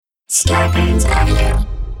Starburns Audio.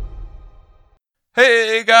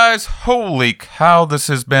 Hey guys, holy cow, this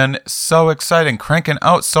has been so exciting, cranking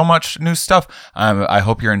out so much new stuff. I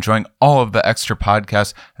hope you're enjoying all of the extra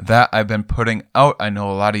podcasts that I've been putting out. I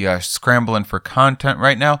know a lot of you are scrambling for content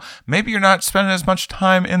right now. Maybe you're not spending as much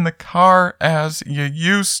time in the car as you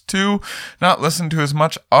used to, not listen to as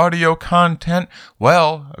much audio content.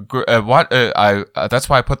 Well, that's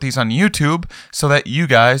why I put these on YouTube, so that you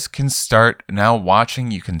guys can start now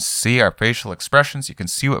watching. You can see our facial expressions. You can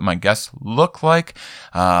see what my guests look like.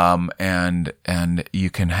 And you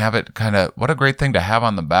can have it kind of, what a great thing to have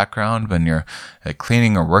on the background when you're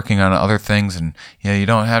cleaning or working on other things. And you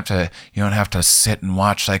don't have to sit and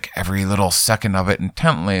watch like every little second of it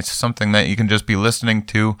intently. It's something that you can just be listening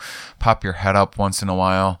to, pop your head up once in a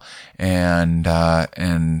while, and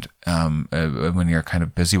when you're kind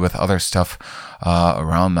of busy with other stuff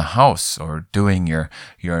around the house, or doing your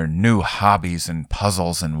new hobbies and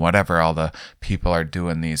puzzles and whatever all the people are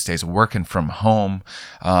doing these days, working from home.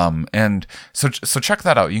 And so check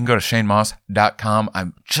that out. You can go to shanemoss.com. I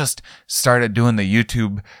just started doing the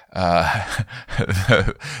YouTube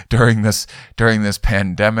during this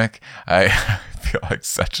pandemic. I feel like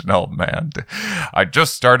such an old man. I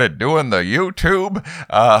just started doing the YouTube,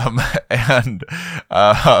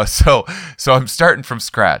 so I'm starting from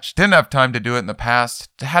scratch. Didn't have time to do it in the past.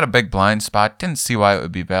 Had a big blind spot. Didn't see why it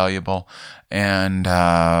would be valuable. And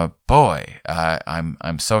I'm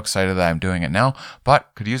so excited that I'm doing it now,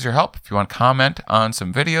 but could use your help. If you want to comment on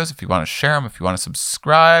some videos, if you want to share them, if you want to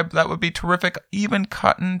subscribe, that would be terrific. Even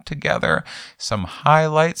cutting together some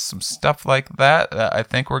highlights, some stuff like that, I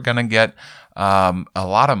think we're going to get a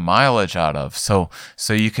lot of mileage out of. So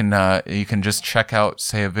you can just check out,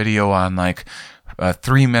 say, a video on like a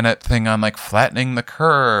 3-minute thing on like flattening the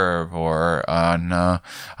curve, or on a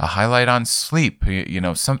highlight on sleep,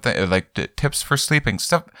 something like tips for sleeping,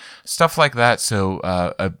 stuff like that. So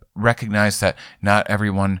recognize that not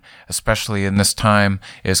everyone, especially in this time,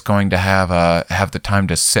 is going to have the time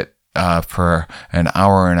to sit for an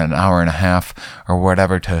hour and a half or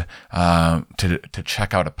whatever to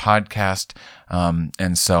check out a podcast,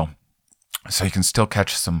 and so you can still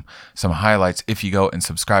catch some highlights if you go and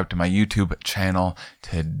subscribe to my YouTube channel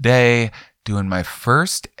today. Doing my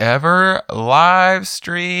first ever live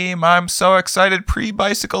stream. I'm so excited.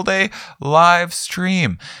 Pre-Bicycle Day live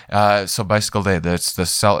stream. So Bicycle Day, that's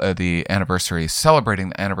the anniversary, celebrating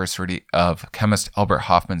the anniversary of chemist Albert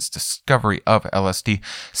Hofmann's discovery of LSD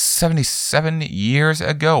 77 years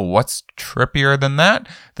ago. What's trippier than that?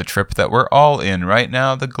 The trip that we're all in right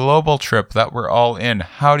now, the global trip that we're all in.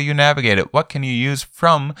 How do you navigate it? What can you use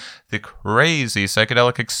from the crazy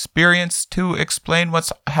psychedelic experience to explain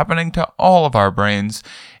what's happening to all of our brains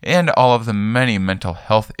and all of the many mental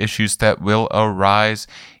health issues that will arise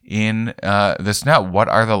in this now? What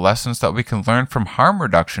are the lessons that we can learn from harm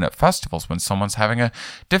reduction at festivals when someone's having a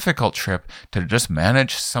difficult trip, to just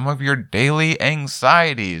manage some of your daily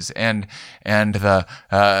anxieties, and the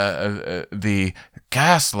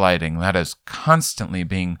gaslighting that is constantly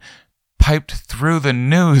being piped through the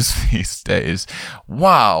news these days.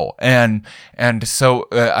 Wow. And so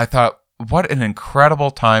I thought, what an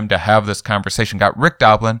incredible time to have this conversation. Got Rick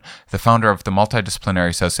Doblin, the founder of the Multidisciplinary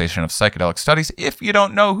Association of Psychedelic Studies. If you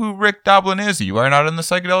don't know who Rick Doblin is, you are not in the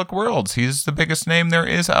psychedelic world. He's the biggest name there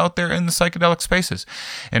is out there in the psychedelic spaces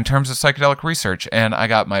in terms of psychedelic research. And I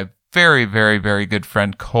got my very, very, very good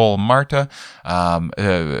friend Cole Marta,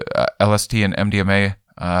 LSD and MDMA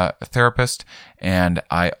therapist, and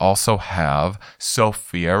I also have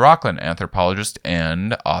Sophia Rocklin, anthropologist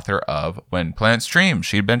and author of When Plants Dream.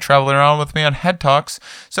 She'd been traveling around with me on Head Talks,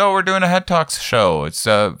 so we're doing a Head Talks show. It's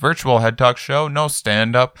a virtual Head Talks show, no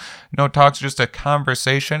stand-up, no talks, just a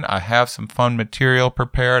conversation. I have some fun material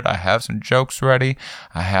prepared. I have some jokes ready.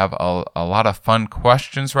 I have a lot of fun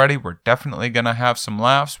questions ready. We're definitely going to have some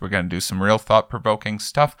laughs. We're going to do some real thought-provoking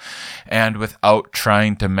stuff, and without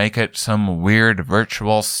trying to make it some weird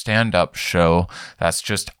virtual stand-up show that's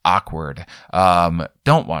just awkward.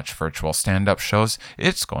 Don't watch virtual stand-up shows.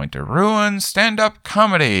 It's going to ruin stand-up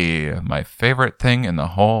comedy, my favorite thing in the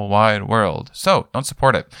whole wide world. So don't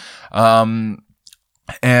support it.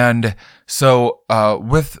 And so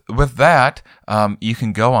with that, you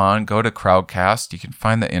can go to Crowdcast. You can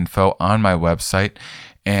find the info on my website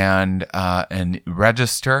and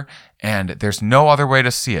register. And there's no other way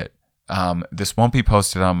to see it. This won't be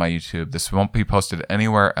posted on my YouTube. This won't be posted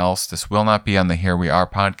anywhere else. This will not be on the Here We Are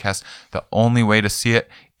podcast. The only way to see it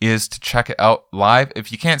is to check it out live.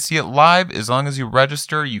 If you can't see it live, as long as you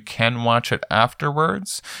register, you can watch it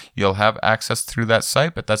afterwards. You'll have access through that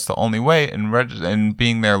site, but that's the only way. And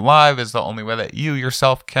being there live is the only way that you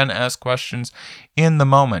yourself can ask questions in the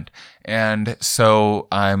moment. And so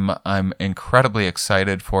I'm incredibly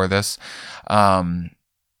excited for this.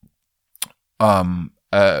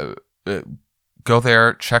 Go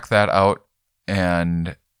there, check that out,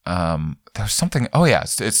 and there's something. Oh yeah,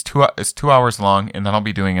 it's 2 hours long, and then I'll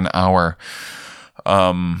be doing an hour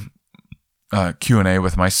Q&A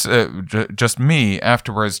with my just me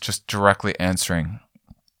afterwards, just directly answering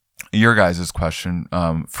your guys' question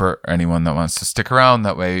for anyone that wants to stick around.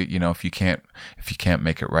 That way, if you can't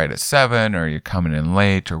make it right at 7, or you're coming in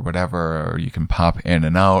late or whatever, or you can pop in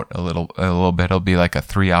and out a little bit. It'll be like a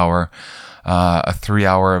 3-hour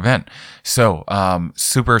event. So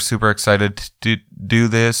super excited to do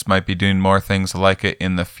this. Might be doing more things like it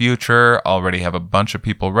in the future. Already have a bunch of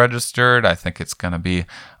people registered. I think it's going to be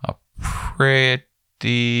a pretty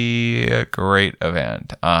great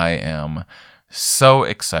event. I am so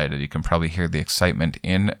excited. You can probably hear the excitement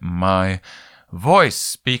in my voice.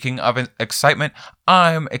 Speaking of excitement,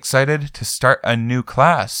 I'm excited to start a new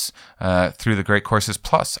class through the Great Courses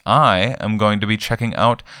Plus. I am going to be checking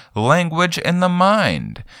out Language in the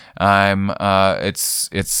Mind. It's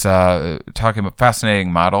talking about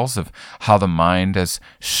fascinating models of how the mind has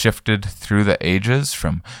shifted through the ages,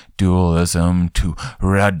 from dualism to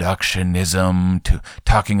reductionism to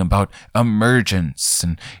talking about emergence,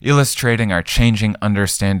 and illustrating our changing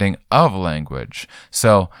understanding of language.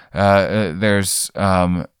 So there's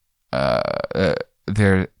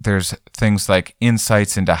things like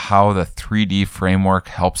insights into how the 3D framework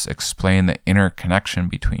helps explain the interconnection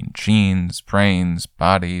between genes, brains,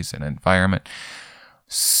 bodies, and environment.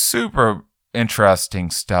 Super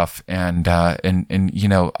interesting stuff, and this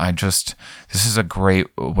is a great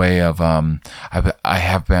way of I've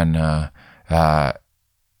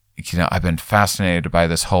been fascinated by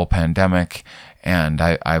this whole pandemic, and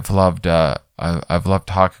I've loved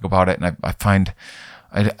talking about it, and I find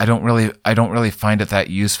I don't really find it that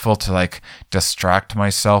useful to like distract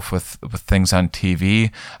myself with things on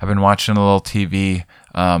TV. I've been watching a little TV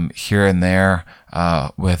here and there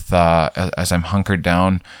as I'm hunkered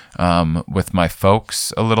down with my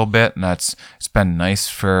folks a little bit, and it's been nice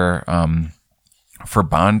for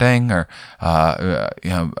bonding, or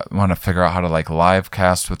want to figure out how to like live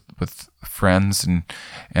cast with friends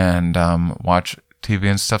and watch TV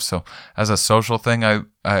and stuff. So as a social thing, I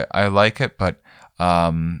like it, but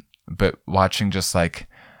watching just like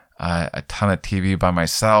a ton of TV by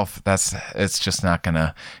myself, it's just not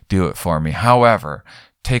gonna do it for me. However,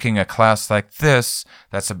 taking a class like this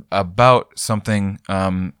that's about something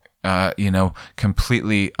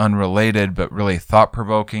completely unrelated but really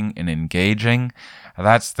thought-provoking and engaging,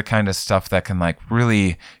 that's the kind of stuff that can like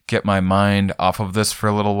really get my mind off of this for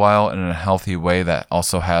a little while in a healthy way that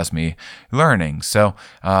also has me learning. So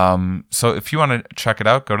if you want to check it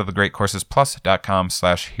out, go to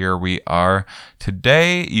thegreatcoursesplus.com/hereweare.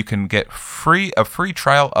 Today you can get a free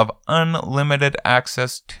trial of unlimited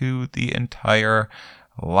access to the entire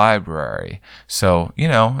library. So,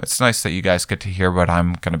 it's nice that you guys get to hear what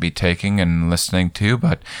I'm going to be taking and listening to,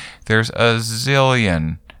 but there's a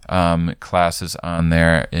zillion classes on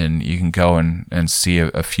there, and you can go and see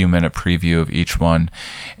a few minute preview of each one.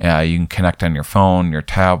 You can connect on your phone, your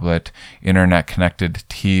tablet, internet connected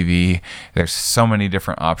TV. There's so many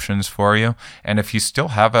different options for you. And if you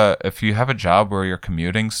have a job where you're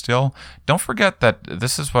commuting still, don't forget that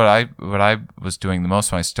this is what I was doing the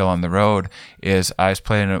most when I was still on the road, is I was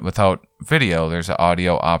playing it without video. There's an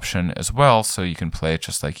audio option as well, so you can play it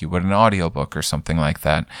just like you would an audiobook or something like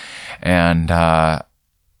that. And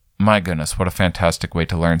my goodness, what a fantastic way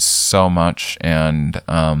to learn so much and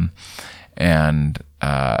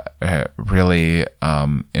really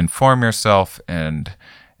inform yourself and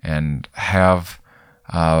have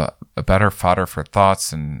a better fodder for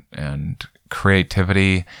thoughts and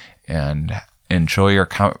creativity, and enjoy your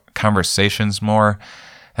conversations more.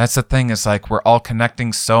 That's the thing, is like we're all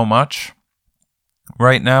connecting so much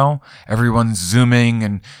right now. Everyone's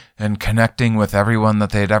Zooming and connecting with everyone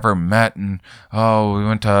that they'd ever met. And, we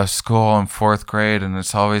went to school in 4th grade, and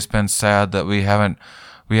it's always been sad that we haven't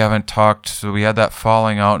talked. So we had that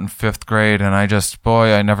falling out in 5th grade, and I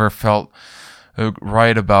never felt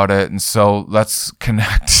right about it. And so let's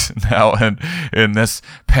connect now. And in this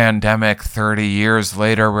pandemic, 30 years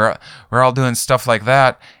later, we're all doing stuff like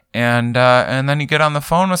that. And then you get on the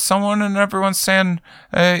phone with someone, and everyone's saying,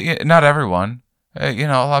 not everyone, a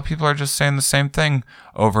lot of people are just saying the same thing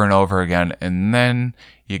over and over again, and then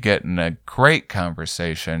you get in a great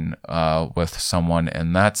conversation with someone,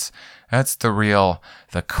 and that's the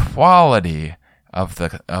quality of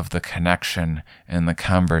the connection in the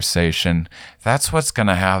conversation. That's what's going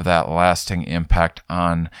to have that lasting impact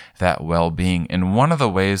on that well-being. And one of the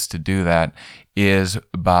ways to do that is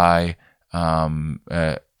by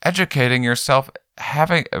educating yourself,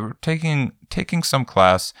 taking some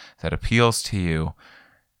class that appeals to you,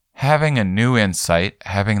 having a new insight,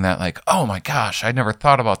 having that like, oh my gosh, I never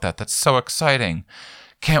thought about that. That's so exciting.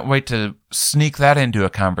 Can't wait to sneak that into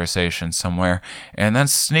a conversation somewhere, and then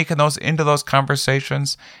sneaking those into those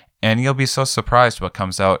conversations, and you'll be so surprised what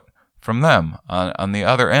comes out from them on the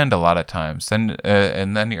other end a lot of times. And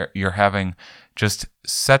then you're having just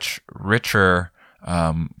such richer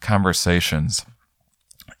conversations,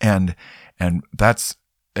 and that's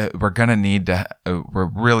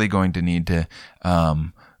we're really going to need to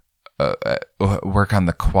work on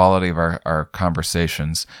the quality of our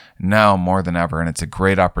conversations now more than ever, and it's a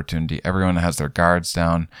great opportunity. Everyone has their guards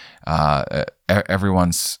down.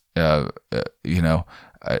 Everyone's not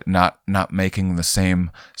making the same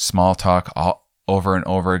small talk over and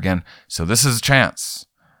over again. So this is a chance.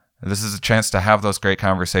 This is a chance to have those great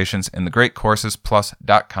conversations, and the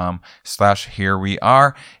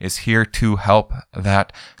greatcoursesplus.com/herewere is here to help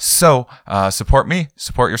that. So support me,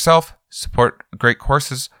 support yourself, support Great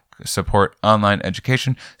Courses, support online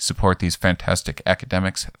education, support these fantastic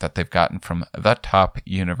academics that they've gotten from the top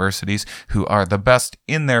universities who are the best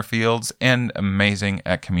in their fields and amazing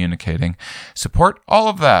at communicating. Support all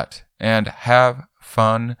of that and have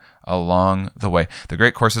fun along the way.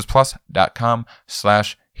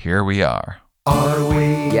 thegreatcoursesplus.com/herewere. Are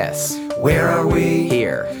we? Yes. Where are we?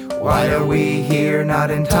 Here. Why are we here?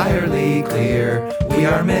 Not entirely clear. We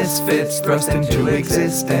are misfits thrust into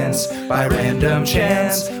existence by random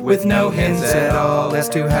chance, with no hints at all as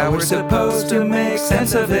to how we're supposed to make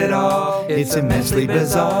sense of it all. It's immensely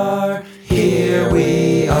bizarre. Here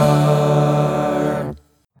we are.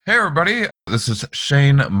 Hey everybody, this is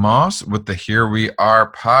Shane Moss with the Here We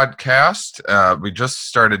Are podcast. We just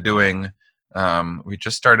started doing. My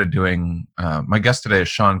guest today is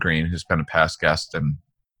Sean Green, who's been a past guest, and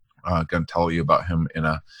going to tell you about him in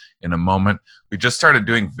a moment. We just started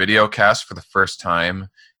doing video casts for the first time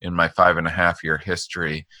in my 5.5-year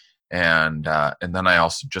history, and then I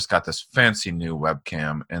also just got this fancy new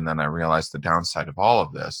webcam, and then I realized the downside of all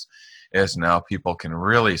of this is now people can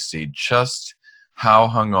really see just how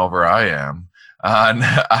hungover I am. I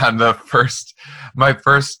had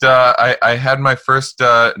my first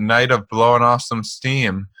night of blowing off some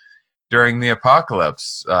steam during the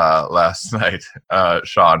apocalypse last night.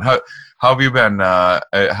 Sean, how have you been?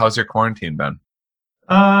 How's your quarantine been?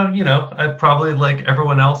 I probably like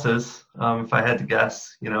everyone else's. If I had to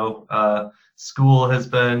guess, school has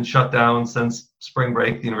been shut down since spring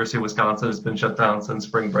break. The University of Wisconsin has been shut down since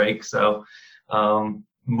spring break. So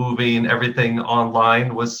moving everything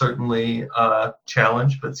online was certainly a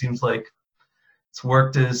challenge, but it seems like it's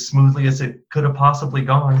worked as smoothly as it could have possibly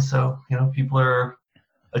gone. So, people are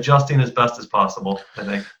adjusting as best as possible, I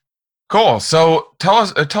think. Cool. So tell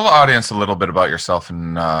the audience a little bit about yourself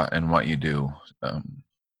and what you do.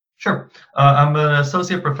 Sure. I'm an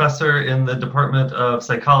associate professor in the Department of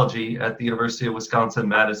Psychology at the University of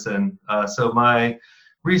Wisconsin-Madison. So my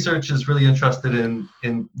research is really interested in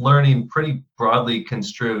learning pretty broadly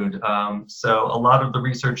construed. So a lot of the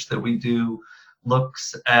research that we do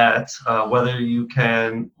looks at whether you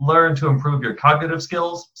can learn to improve your cognitive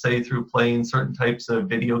skills, say through playing certain types of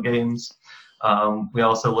video games. We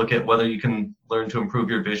also look at whether you can learn to improve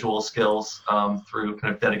your visual skills through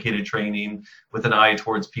kind of dedicated training with an eye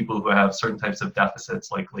towards people who have certain types of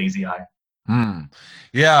deficits like lazy eye.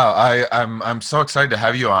 Yeah, I'm so excited to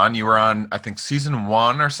have you on. You were on, I think, season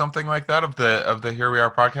 1 or something like that of the Here We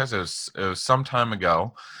Are podcast. It was some time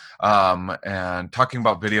ago, and talking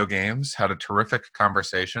about video games. Had a terrific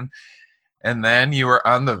conversation, and then you were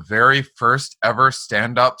on the very first ever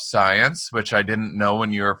Stand Up Science, which I didn't know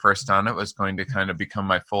when you were first on it was going to kind of become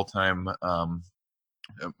my full-time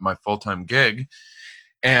gig.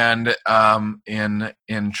 And in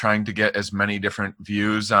trying to get as many different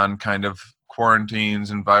views on kind of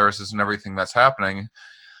quarantines and viruses and everything that's happening,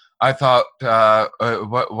 I thought,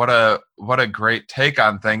 what a great take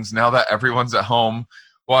on things now that everyone's at home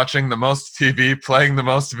watching the most TV, playing the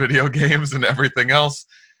most video games and everything else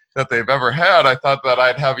that they've ever had. I thought that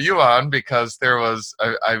I'd have you on because there was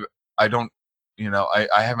I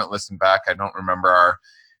haven't listened back. I don't remember our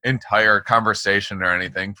entire conversation or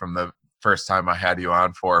anything from the first time I had you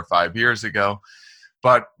on 4 or 5 years ago,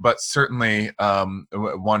 but certainly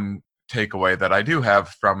one takeaway that I do have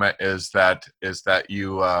from it is that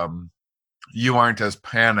you you aren't as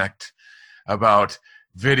panicked about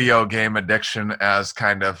video game addiction as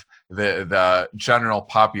kind of the general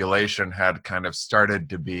population had kind of started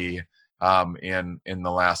to be in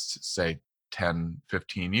the last, say, 10,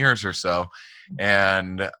 15 years or so.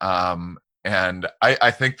 And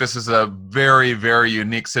I think this is a very, very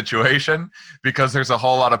unique situation because there's a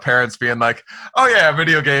whole lot of parents being like, oh yeah,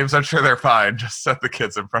 video games, I'm sure they're fine. Just set the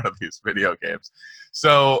kids in front of these video games.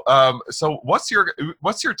 So what's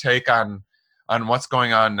your take on what's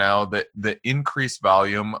going on now, the increased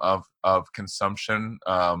volume of consumption,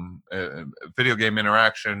 video game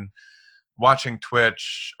interaction, watching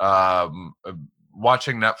Twitch,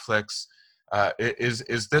 watching Netflix?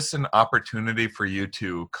 Is this an opportunity for you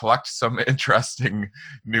to collect some interesting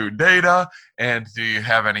new data? And do you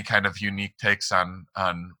have any kind of unique takes on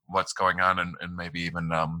what's going on and maybe even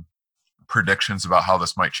predictions about how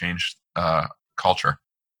this might change culture?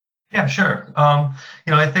 Yeah, sure. I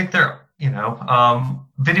think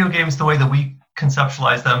video games, the way that we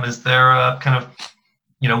conceptualize them is they're kind of,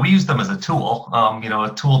 we use them as a tool,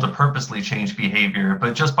 a tool to purposely change behavior,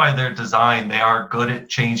 but just by their design, they are good at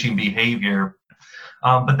changing behavior.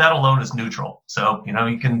 But that alone is neutral. So,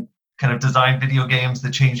 you can kind of design video games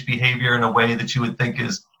that change behavior in a way that you would think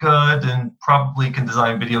is good, and probably can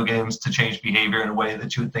design video games to change behavior in a way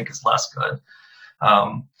that you would think is less good.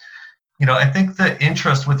 I think the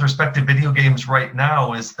interest with respect to video games right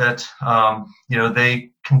now is that,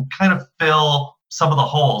 they can kind of fill some of the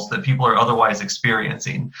holes that people are otherwise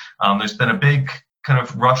experiencing. There's been a big kind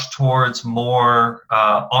of rush towards more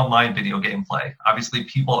online video game play. Obviously,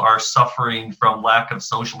 people are suffering from lack of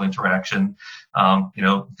social interaction.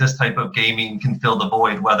 This type of gaming can fill the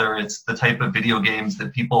void, whether it's the type of video games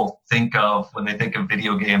that people think of when they think of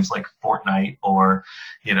video games like Fortnite or,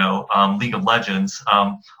 League of Legends,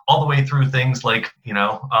 all the way through things like,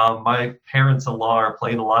 my parents-in-law are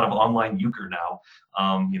playing a lot of online euchre now,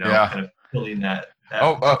 kind of filling that.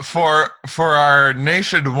 For our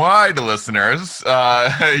nationwide listeners,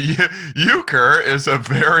 euchre is a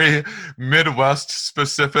very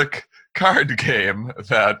Midwest-specific card game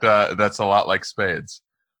that's a lot like spades.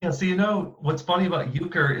 Yeah, so what's funny about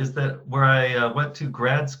euchre is that where I went to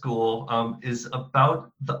grad school is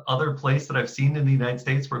about the other place that I've seen in the United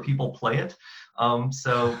States where people play it.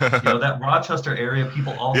 That Rochester area,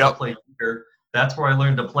 people also play euchre. That's where I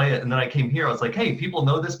learned to play it, and then I came here. I was like, hey, people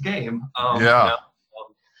know this game.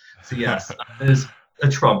 So yes, it is a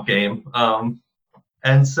Trump game. But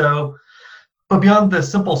beyond the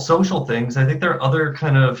simple social things, I think there are other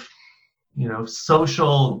kind of,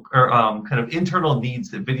 social or kind of internal needs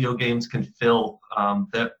that video games can fill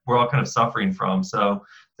that we're all kind of suffering from. So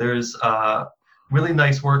there's really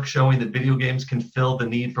nice work showing that video games can fill the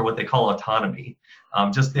need for what they call autonomy.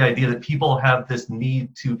 Just the idea that people have this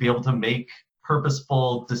need to be able to make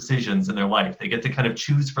purposeful decisions in their life. They get to kind of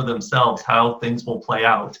choose for themselves how things will play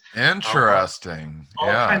out. Interesting. All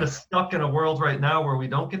kind of stuck in a world right now where we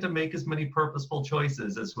don't get to make as many purposeful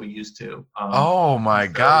choices as we used to. Oh my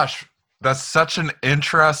gosh. That's such an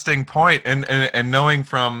interesting point. And knowing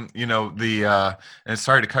from, the, and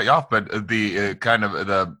sorry to cut you off, but the kind of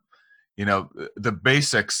the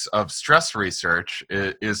basics of stress research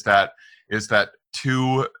is that the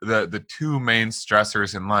two main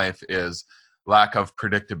stressors in life is lack of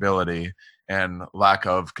predictability and lack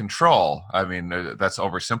of control. I mean, that's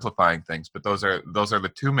oversimplifying things, but those are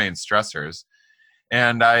the two main stressors.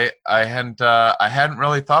 And I hadn't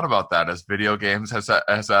really thought about that as video games as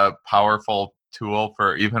a powerful tool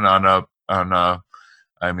for even on a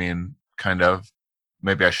I mean, kind of,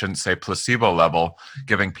 maybe I shouldn't say placebo level,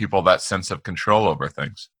 giving people that sense of control over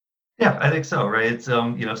things. Yeah, I think so, right? It's,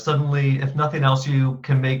 suddenly, if nothing else, you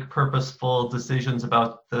can make purposeful decisions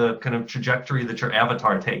about the kind of trajectory that your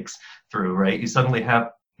avatar takes through, right? You suddenly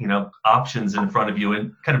have, options in front of you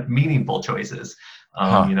and kind of meaningful choices.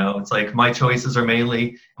 It's like my choices are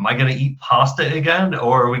mainly, am I going to eat pasta again,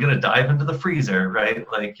 or are we going to dive into the freezer, right?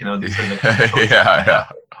 Like, these are the kind of choices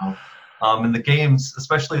in the games,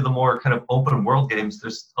 especially the more kind of open world games,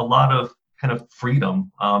 there's a lot of kind of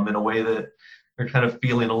freedom in a way that we're kind of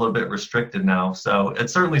feeling a little bit restricted now. So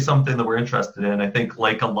it's certainly something that we're interested in. I think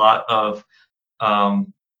like a lot of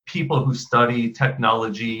people who study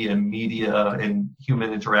technology and media and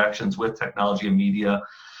human interactions with technology and media,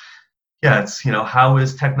 it's, how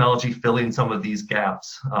is technology filling some of these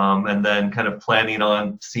gaps? And then kind of planning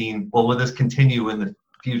on seeing, well, will this continue in the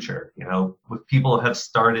future? If people have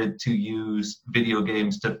started to use video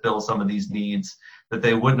games to fill some of these needs that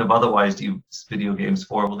they wouldn't have otherwise used video games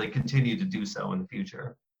for, will they continue to do so in the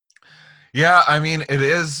future? Yeah, I mean, it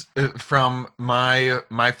is from my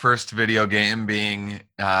first video game being,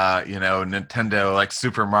 Nintendo, like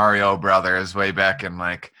Super Mario Brothers, way back in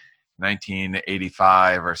like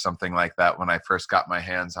 1985 or something like that, when I first got my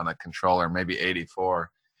hands on a controller, maybe 84.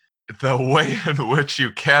 The way in which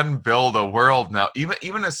you can build a world now,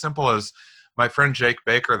 even as simple as my friend Jake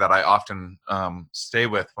Baker, that I often stay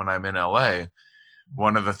with when I'm in LA.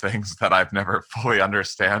 One of the things that I've never fully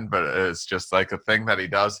understand, but is just like a thing that he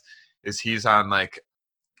does, is he's on like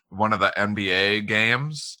one of the NBA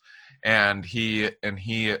games, and he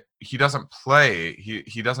doesn't play.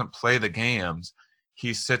 He doesn't play the games.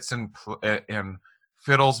 He sits and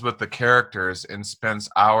fiddles with the characters and spends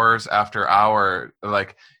hours after hour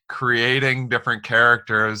like creating different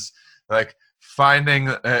characters, like figuring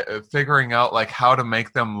out like how to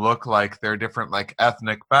make them look like their different like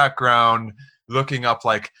ethnic background, looking up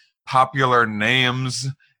like popular names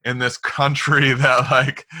in this country that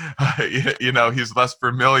like he's less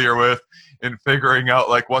familiar with, and figuring out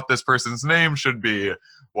like what this person's name should be,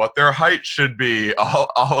 what their height should be, all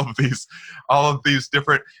of these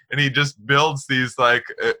different, and he just builds these like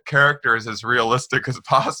characters as realistic as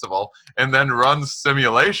possible, and then runs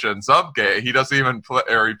simulations of game. He doesn't even play,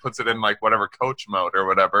 or he puts it in like whatever coach mode or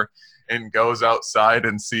whatever, and goes outside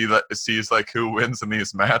and sees like who wins in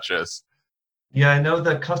these matches. Yeah, I know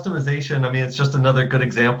that customization, I mean, it's just another good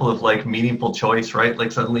example of like meaningful choice, right?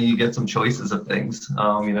 Like suddenly you get some choices of things,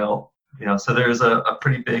 so there's a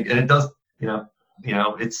pretty big, and it does,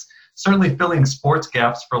 it's certainly filling sports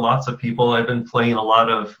gaps for lots of people. I've been playing a lot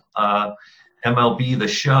of MLB The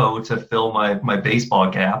Show to fill my baseball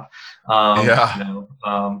gap. Yeah.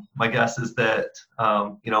 My guess is that,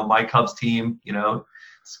 my Cubs team,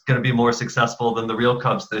 it's going to be more successful than the real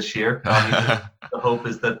Cubs this year. The hope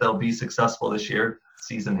is that they'll be successful this year.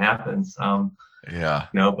 Season happens. Yeah.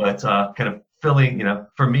 But kind of filling,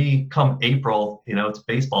 for me, come April, it's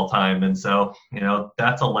baseball time, and so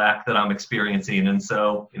that's a lack that I'm experiencing, and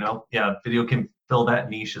so video can fill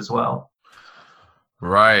that niche as well.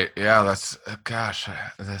 Right. Yeah. That's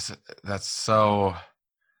so.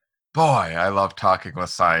 Boy, I love talking with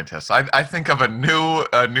scientists. I think of a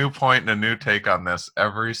new point and a new take on this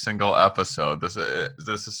every single episode. This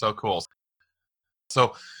is so cool.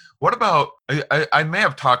 So, what about? I may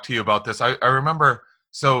have talked to you about this. I remember.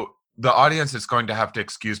 So the audience is going to have to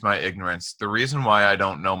excuse my ignorance. The reason why I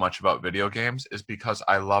don't know much about video games is because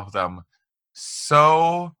I love them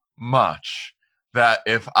so much that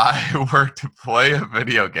if I were to play a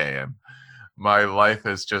video game, my life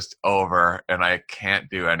is just over and I can't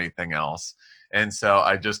do anything else. And so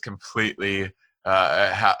I just completely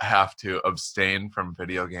have to abstain from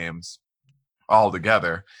video games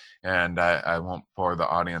altogether. And I won't bore the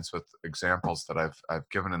audience with examples that I've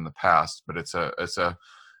given in the past, but it's a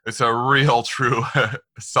real true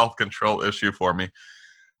self-control issue for me.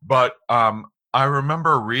 But I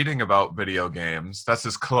remember reading about video games. That's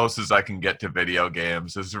as close as I can get to video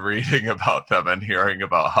games, is reading about them and hearing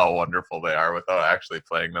about how wonderful they are without actually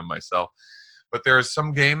playing them myself. But there is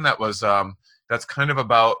some game that was that's kind of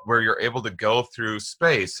about where you're able to go through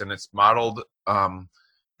space, and it's modeled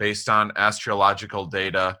based on astrological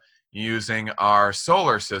data using our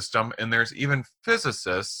solar system. And there's even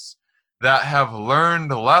physicists that have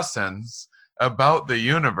learned lessons about the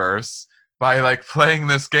universe by like playing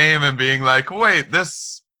this game and being like, wait,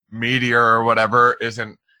 this meteor or whatever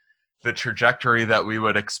isn't the trajectory that we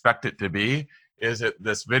would expect it to be. Is it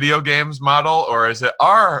this video games model, or is it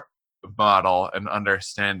our model and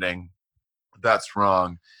understanding that's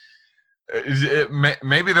wrong?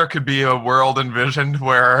 Maybe there could be a world envisioned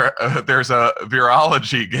where there's a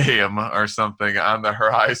virology game or something on the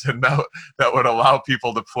horizon that would allow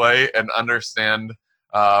people to play and understand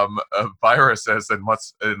viruses and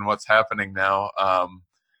what's happening now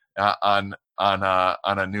on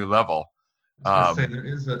a new level. I was going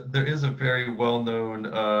to say there is a very well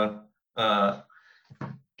known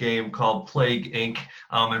game called Plague Inc.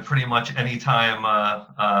 And pretty much anytime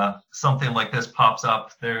something like this pops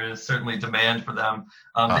up, there is certainly demand for them.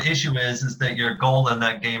 The issue is that your goal in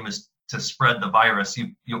that game is to spread the virus.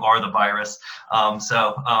 You are the virus.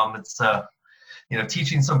 It's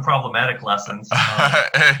teaching some problematic lessons.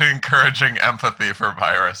 Encouraging empathy for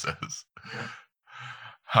viruses.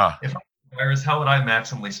 Huh. If I had a virus, how would I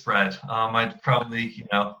maximally spread? I'd probably,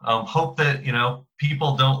 hope that,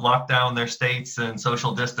 people don't lock down their states and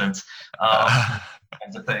social distance,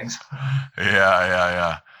 kinds of things.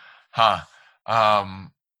 Yeah. Huh.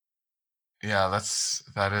 Yeah,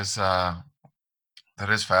 that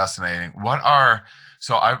is fascinating.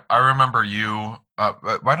 So I remember you.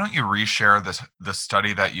 Why don't you reshare the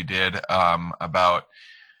study that you did about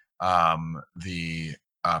the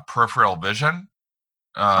peripheral vision?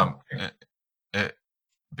 Okay.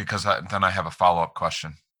 Because then I have a follow-up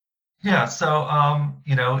question. Yeah, so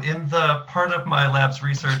in the part of my lab's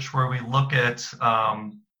research where we look at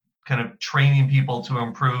kind of training people to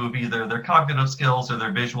improve either their cognitive skills or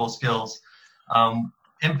their visual skills,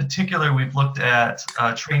 in particular, we've looked at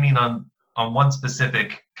training on one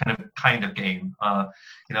specific kind of game.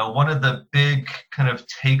 One of the big kind of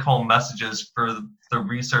take-home messages for the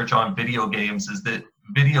research on video games is that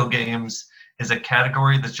video games is a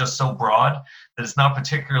category that's just so broad that it's not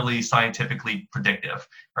particularly scientifically predictive,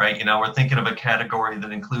 right? We're thinking of a category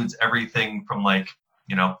that includes everything from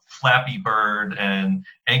Flappy Bird and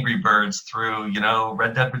Angry Birds through,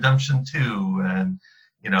 Red Dead Redemption 2 and,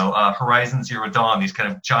 Horizon Zero Dawn, these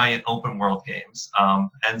kind of giant open world games.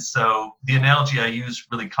 And so the analogy I use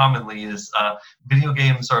really commonly is video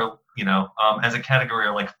games are, as a category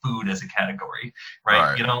are like food as a category,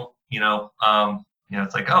 right?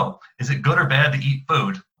 It's like, oh, is it good or bad to eat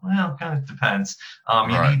food? Well, it kind of depends.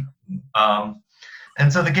 And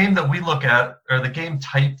so the game that we look at, or the game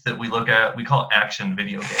type that we look at, we call action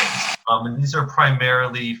video games. And these are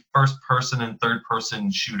primarily first-person and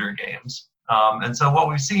third-person shooter games. And so what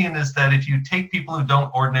we've seen is that if you take people who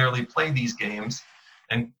don't ordinarily play these games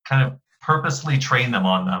and kind of purposely train them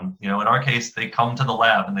on them, in our case, they come to the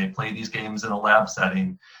lab and they play these games in a lab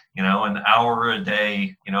setting, an hour a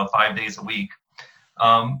day, 5 days a week.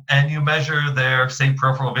 And you measure their, say,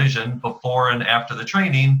 peripheral vision before and after the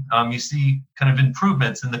training, you see kind of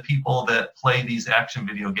improvements in the people that play these action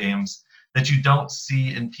video games that you don't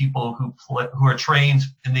see in people who are trained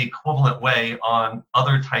in the equivalent way on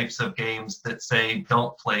other types of games that, say,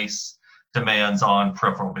 don't place demands on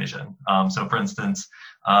peripheral vision. So, for instance,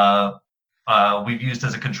 we've used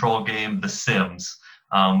as a control game The Sims,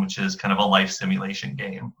 which is kind of a life simulation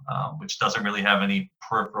game, which doesn't really have any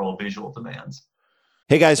peripheral visual demands.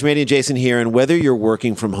 Hey guys, Randy and Jason here, and whether you're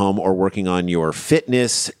working from home or working on your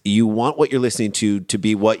fitness, you want what you're listening to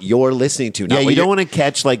be what you're listening to. You don't want to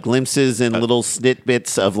catch like glimpses and little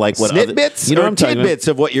snitbits of like what tidbits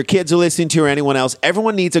of what your kids are listening to or anyone else.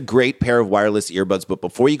 Everyone needs a great pair of wireless earbuds, but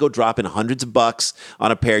before you go dropping hundreds of bucks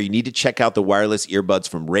on a pair, you need to check out the wireless earbuds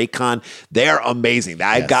from Raycon. They're amazing.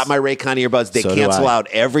 I've got my Raycon earbuds. They cancel out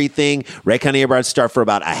everything. Raycon earbuds start for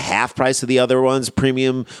about a half price of the other ones,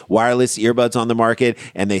 premium wireless earbuds on the market.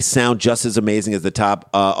 And they sound just as amazing as the top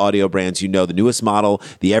audio brands. The newest model,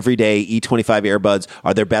 the everyday E25 earbuds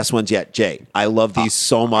are their best ones yet. Jay, I love these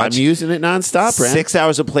so much. I'm using it nonstop, Brad. 6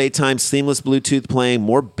 hours of playtime, seamless Bluetooth playing,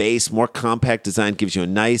 more bass, more compact design, gives you a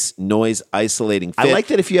nice noise isolating fit. I like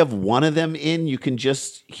that if you have one of them in, you can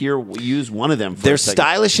just use one of them. They're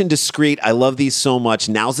stylish and discreet. I love these so much.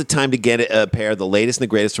 Now's the time to get a pair of the latest and the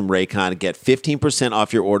greatest from Raycon. Get 15%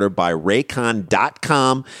 off your order by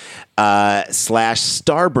raycon.com.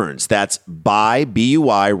 /Starburns. That's by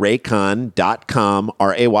BUI Raycon.com,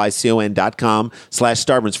 RAYCON.com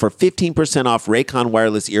 /Starburns for 15% off Raycon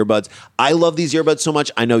wireless earbuds. I love these earbuds so much.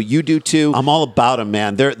 I know you do too. I'm all about them,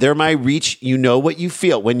 man. They're my reach. You know what you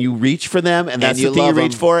feel when you reach for them, and that's the thing you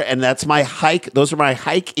reach for. And that's my hike. Those are my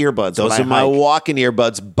hike earbuds. Those are my walking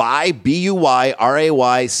earbuds. By BUI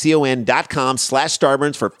RAYCON.com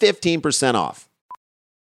 /Starburns for 15% off.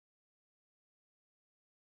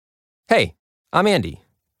 Hey, I'm Andy.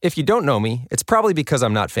 If you don't know me, it's probably because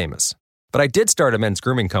I'm not famous. But I did start a men's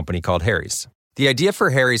grooming company called Harry's. The idea for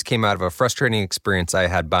Harry's came out of a frustrating experience I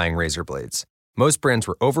had buying razor blades. Most brands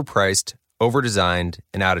were overpriced, overdesigned,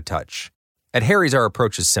 and out of touch. At Harry's, our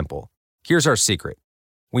approach is simple. Here's our secret.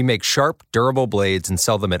 We make sharp, durable blades and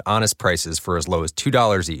sell them at honest prices for as low as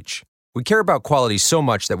 $2 each. We care about quality so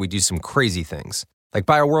much that we do some crazy things, like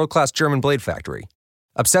buy a world-class German blade factory.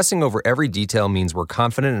 Obsessing over every detail means we're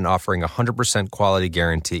confident in offering a 100% quality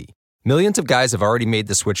guarantee. Millions of guys have already made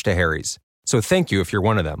the switch to Harry's, so thank you if you're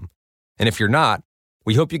one of them. And if you're not,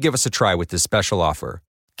 we hope you give us a try with this special offer.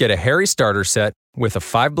 Get a Harry's starter set with a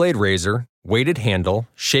 5-blade razor, weighted handle,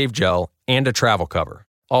 shave gel, and a travel cover,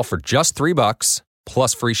 all for just $3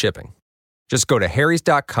 plus free shipping. Just go to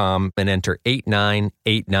harrys.com and enter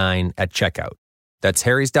 8989 at checkout. That's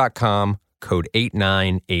harrys.com, code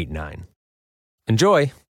 8989.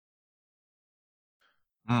 Enjoy.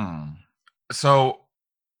 So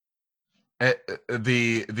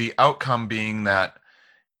the outcome being that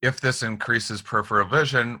if this increases peripheral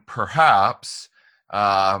vision, perhaps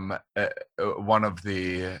one of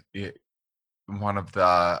the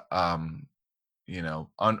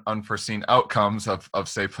unforeseen outcomes of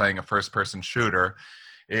say playing a first person shooter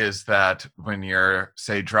is that when you're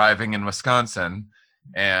say driving in Wisconsin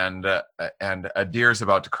and a deer's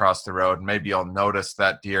about to cross the road, maybe you'll notice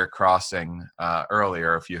that deer crossing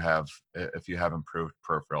earlier if you have improved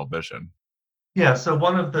peripheral vision. Yeah, so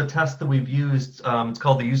one of the tests that we've used, it's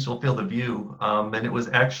called the useful field of view, and it was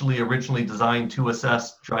actually originally designed to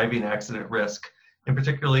assess driving accident risk, and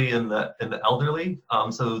particularly in the elderly.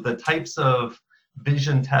 So the types of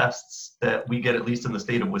vision tests that we get, at least in the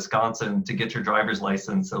state of Wisconsin, to get your driver's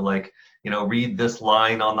license. So like, read this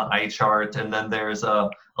line on the eye chart, and then there's a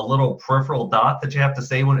little peripheral dot that you have to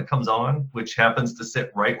say when it comes on, which happens to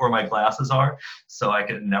sit right where my glasses are, so I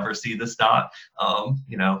can never see this dot.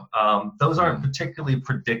 Those aren't particularly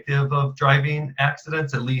predictive of driving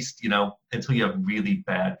accidents, at least, until you have really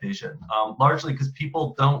bad vision, largely because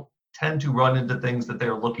people don't tend to run into things that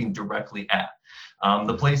they're looking directly at.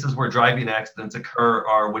 The places where driving accidents occur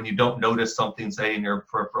are when you don't notice something, say, in your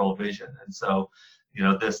peripheral vision. And so,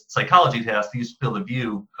 this psychology test, the useful field of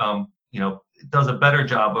view, it does a better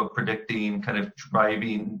job of predicting kind of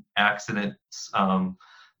driving accidents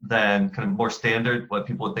than kind of more standard, what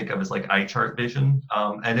people would think of as like eye chart vision.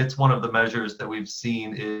 And it's one of the measures that we've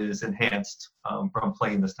seen is enhanced from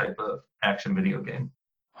playing this type of action video game.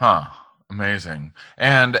 Huh. Amazing.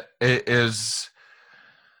 And I'm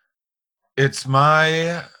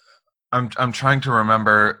trying to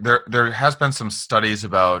remember, there has been some studies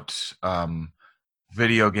about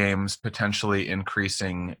video games potentially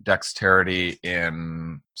increasing dexterity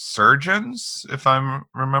in surgeons, if I'm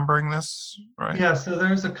remembering this right. Yeah, so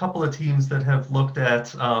there's a couple of teams that have looked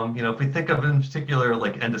at, if we think of in particular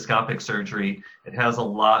like endoscopic surgery, it has a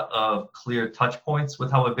lot of clear touch points with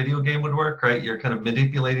how a video game would work, right? You're kind of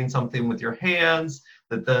manipulating something with your hands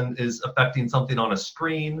that then is affecting something on a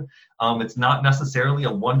screen. It's not necessarily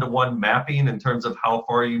a one-to-one mapping in terms of how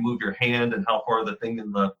far you move your hand and how far the thing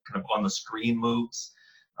in the kind of on the screen moves.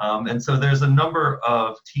 And so there's a number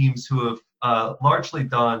of teams who have largely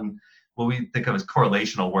done what we think of as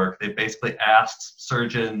correlational work. They basically asked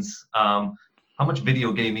surgeons, how much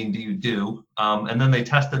video gaming do you do? And then they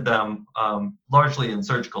tested them largely in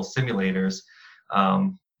surgical simulators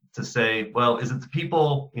to say, well, is it the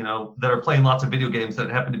people, that are playing lots of video games that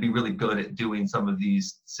happen to be really good at doing some of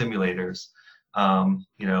these simulators?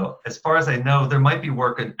 As far as I know, there might be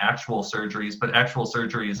work in actual surgeries, but actual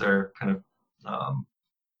surgeries are kind of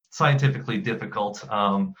scientifically difficult,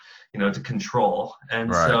 to control. And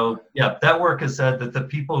right. So, yeah, that work has said that the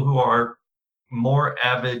people who are more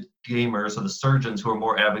avid gamers, or the surgeons who are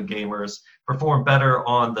more avid gamers, perform better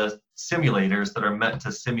on the simulators that are meant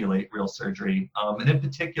to simulate real surgery. And in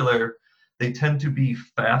particular, they tend to be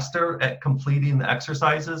faster at completing the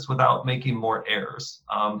exercises without making more errors.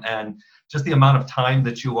 And just the amount of time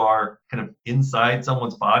that you are kind of inside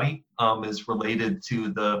someone's body is related to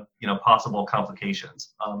the possible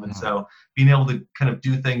complications. And so being able to kind of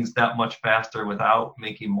do things that much faster without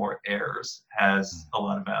making more errors has a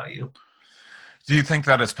lot of value. Do you think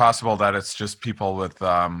that it's possible that it's just people with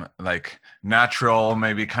like natural,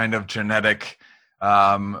 maybe kind of genetic,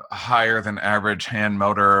 higher than average hand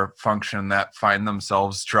motor function that find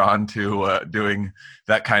themselves drawn to doing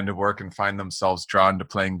that kind of work and find themselves drawn to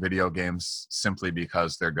playing video games simply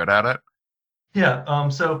because they're good at it? Yeah.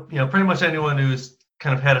 So, pretty much anyone who's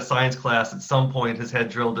kind of had a science class at some point has had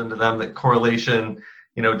drilled into them that correlation,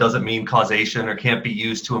 doesn't mean causation or can't be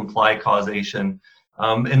used to imply causation.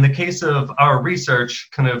 In the case of our research,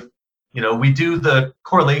 kind of, we do the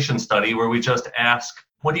correlation study where we just ask,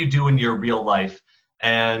 what do you do in your real life?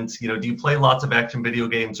 And, do you play lots of action video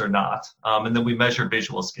games or not? And then we measure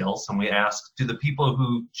visual skills, and we ask, do the people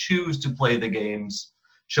who choose to play the games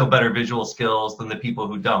show better visual skills than the people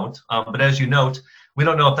who don't? But as you note, we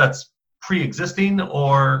don't know if that's pre-existing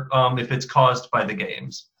or if it's caused by the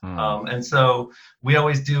games. And so we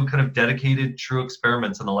always do kind of dedicated true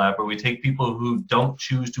experiments in the lab where we take people who don't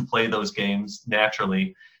choose to play those games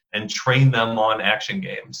naturally and train them on action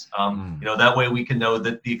games. That way we can know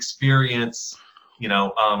that the experience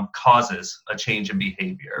causes a change in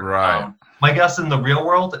behavior. Right. My guess in the real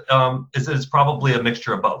world is that it's probably a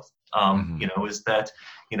mixture of both. Is that,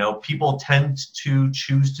 people tend to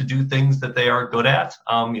choose to do things that they are good at.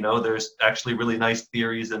 There's actually really nice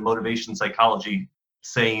theories in motivation psychology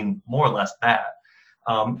saying more or less that.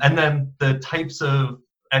 And then the types of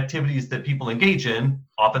activities that people engage in,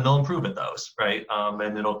 often they'll improve at those, right?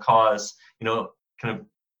 And it'll cause,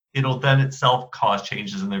 it'll then itself cause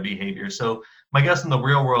changes in their behavior. So my guess in the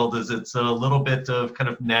real world is it's a little bit of kind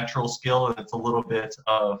of natural skill, and it's a little bit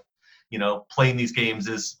of, playing these games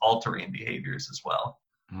is altering behaviors as well.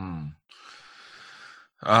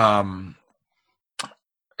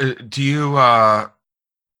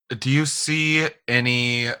 Do you see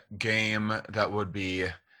any game that would be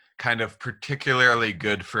kind of particularly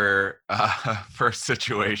good for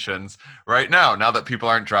situations right now that people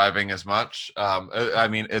aren't driving as much. I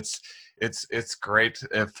mean, it's great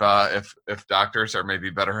if doctors are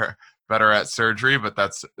maybe better at surgery, but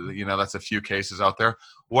that's a few cases out there.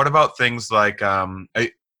 What about things like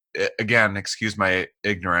again, excuse my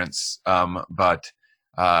ignorance, but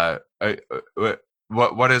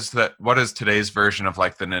what is today's version of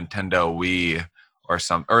like the Nintendo Wii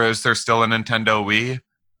or is there still a Nintendo Wii?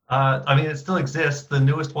 I mean, it still exists. The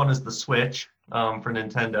newest one is the Switch for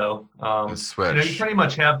Nintendo. The Switch. You pretty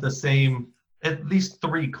much have the same, at least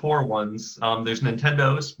 3 core ones. There's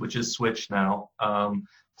Nintendo's, which is Switch now.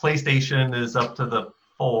 PlayStation is up to the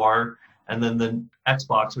 4, and then the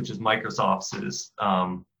Xbox, which is Microsoft's, is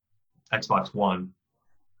Xbox One.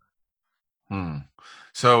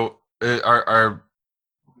 So are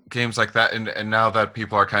games like that, and now that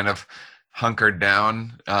people are kind of hunkered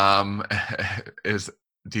down,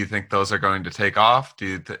 do you think those are going to take off?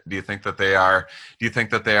 Do you think that they are? Do you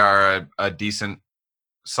think that they are a decent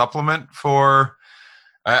supplement for?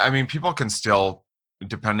 I mean, people can still,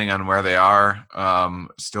 depending on where they are,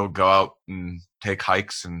 still go out and take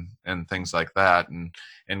hikes and things like that,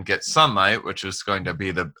 and get sunlight, which is going to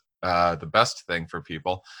be the best thing for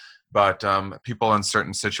people. But people in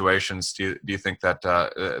certain situations, do you think that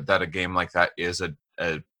that a game like that is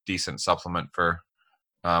a decent supplement for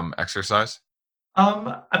exercise?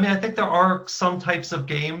 I mean, I think there are some types of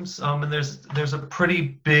games, and there's a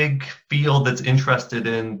pretty big field that's interested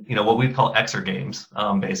in, what we call exer games,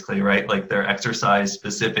 basically, right? Like they're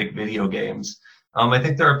exercise-specific video games. I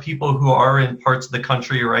think there are people who are in parts of the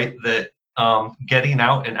country, right, that getting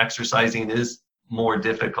out and exercising is more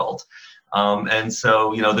difficult. And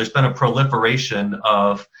so, there's been a proliferation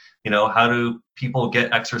of, how do people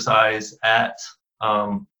get exercise at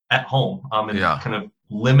home in kind of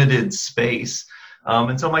limited space.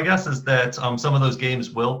 And so my guess is that some of those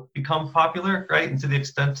games will become popular, right? And to the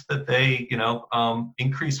extent that they,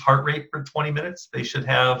 increase heart rate for 20 minutes, they should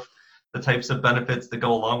have the types of benefits that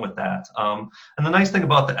go along with that. And the nice thing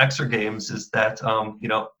about the exer games is that,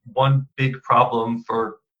 one big problem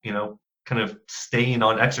for, kind of staying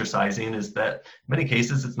on exercising is that in many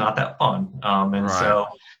cases it's not that fun. So,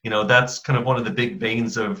 that's kind of one of the big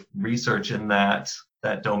veins of research in that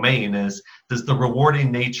domain is, does the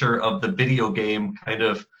rewarding nature of the video game kind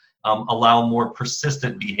of allow more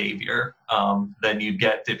persistent behavior than you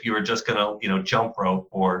get if you were just going to, jump rope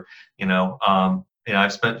or,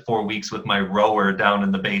 I've spent 4 weeks with my rower down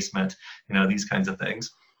in the basement, these kinds of things.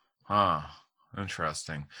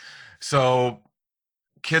 Interesting. So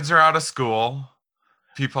kids are out of school.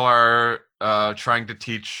 People are trying to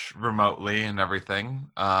teach remotely and everything.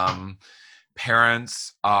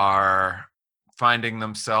 Parents are finding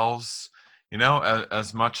themselves,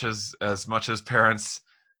 as much as parents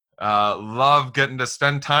love getting to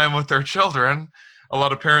spend time with their children, a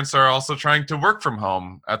lot of parents are also trying to work from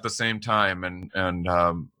home at the same time. And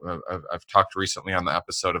I've talked recently on the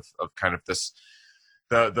episode of kind of this,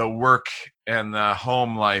 the work and the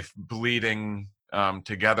home life bleeding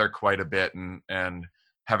together quite a bit, and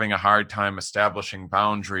having a hard time establishing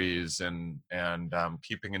boundaries and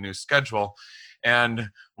keeping a new schedule. And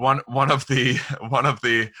one of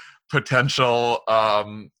the potential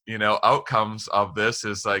outcomes of this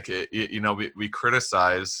is like we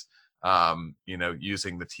criticize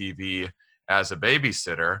using the TV as a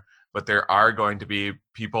babysitter, but there are going to be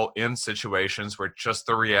people in situations where just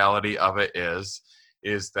the reality of it is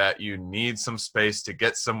that you need some space to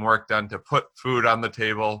get some work done, to put food on the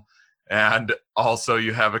table, and also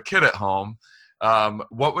you have a kid at home.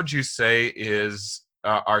 What would you say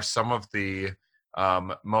are some of the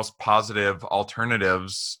most positive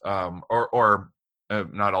alternatives, or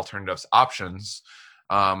not alternatives, options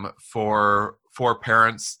for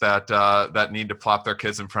parents that need to plop their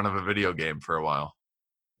kids in front of a video game for a while?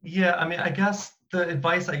 Yeah, I mean, I guess the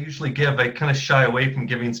advice I usually give, I kind of shy away from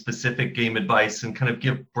giving specific game advice and kind of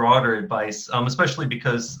give broader advice, especially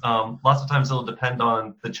because lots of times it'll depend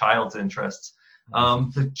on the child's interests.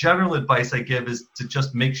 The general advice I give is to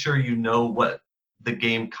just make sure you know what the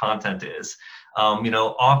game content is.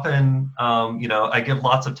 Often, I give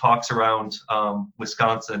lots of talks around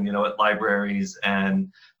Wisconsin, at libraries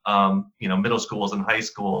and middle schools and high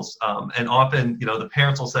schools. And often, the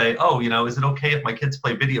parents will say, oh, is it okay if my kids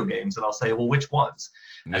play video games? And I'll say, well, which ones?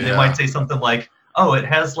 And they might say something like, oh, it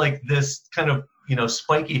has like this kind of,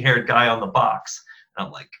 spiky haired guy on the box. And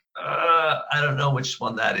I'm like, I don't know which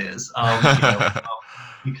one that is.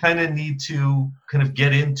 You kind of need to kind of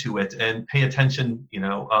get into it and pay attention,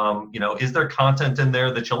 is there content in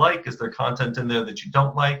there that you like? Is there content in there that you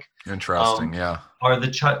don't like? Interesting. Yeah.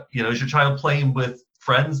 Is your child playing with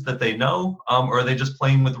friends that they know, or are they just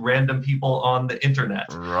playing with random people on the internet?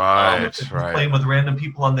 Right, Playing with random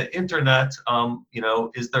people on the internet,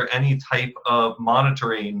 is there any type of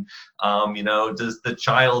monitoring? Does the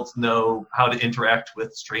child know how to interact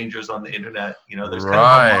with strangers on the internet? There's kind of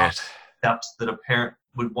a lot of steps that a parent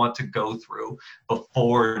would want to go through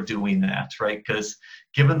before doing that, right? Because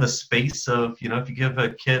given the space of, if you give a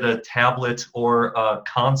kid a tablet or a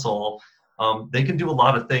console, they can do a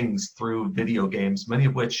lot of things through video games, many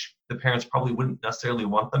of which the parents probably wouldn't necessarily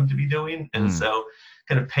want them to be doing. And so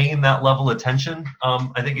kind of paying that level of attention,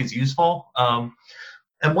 I think is useful.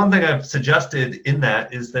 And one thing I've suggested in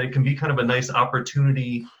that is that it can be kind of a nice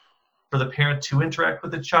opportunity for the parent to interact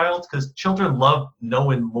with the child, because children love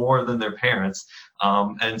knowing more than their parents.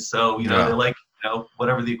 And so, they like,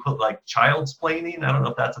 whatever the equivalent, like child-splaining. I don't know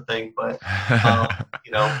if that's a thing, but,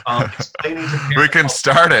 explaining to parents. We can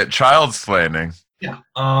start it, child-splaining. Yeah,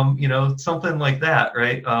 something like that,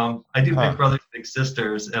 right? I do Big Brothers Big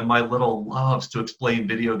Sisters, and my little loves to explain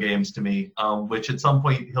video games to me, which at some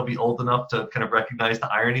point he'll be old enough to kind of recognize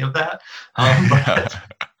the irony of that.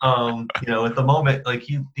 At the moment, like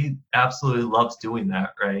he absolutely loves doing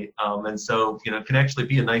that, right? And so, it can actually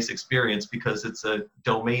be a nice experience because it's a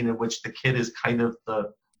domain in which the kid is kind of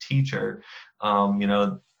the teacher,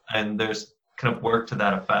 and there's kind of work to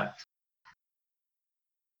that effect.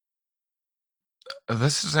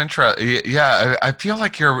 This is interesting. Yeah, I feel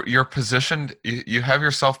like you're positioned. You have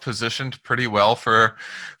yourself positioned pretty well for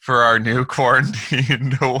our new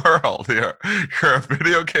quarantined world. You're a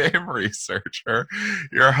video game researcher.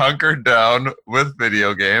 You're hunkered down with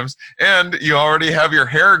video games, and you already have your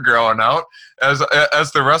hair growing out. As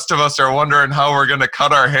the rest of us are wondering how we're going to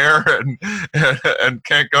cut our hair and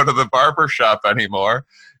can't go to the barber shop anymore.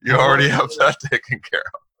 You already have that taken care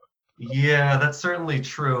of. Yeah, that's certainly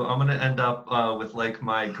true. I'm going to end up with like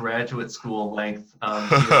my graduate school length.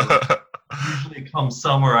 Usually come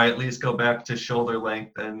summer, I at least go back to shoulder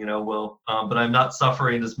length, and but I'm not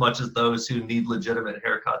suffering as much as those who need legitimate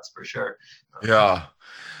haircuts for sure. Yeah.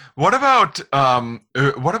 What about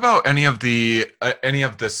any of the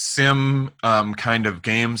sim kind of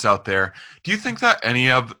games out there? Do you think that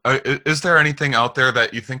is there anything out there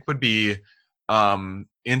that you think would be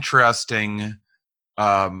interesting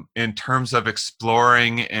in terms of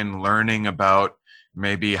exploring and learning about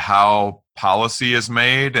maybe how policy is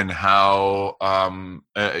made and how how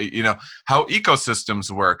ecosystems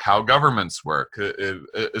work, how governments work?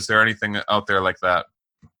 Is there anything out there like that?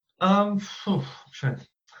 Sure.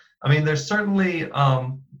 I mean, there's certainly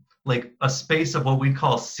like a space of what we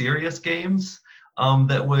call serious games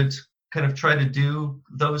that would kind of try to do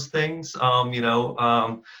those things.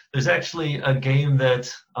 There's actually a game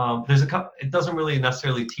that it doesn't really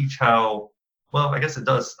necessarily teach how, well, I guess it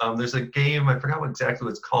does. There's a game, I forgot exactly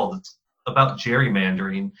what it's called. It's about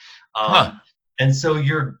gerrymandering. And so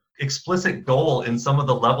your explicit goal in some of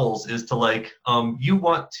the levels is to you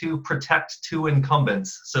want to protect two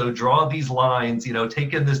incumbents. So draw these lines,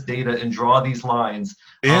 take in this data and draw these lines.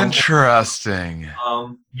 Interesting.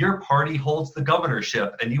 Your party holds the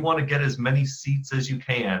governorship and you want to get as many seats as you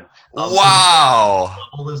can. Wow. So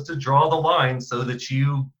the goal is to draw the line so that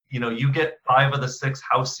you get 5 of the 6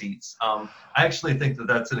 House seats. I actually think that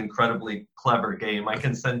that's an incredibly clever game.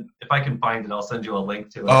 If I can find it, I'll send you a link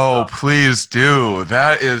to it. Oh, please do.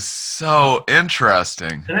 That is so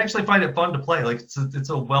interesting. And I actually find it fun to play. Like it's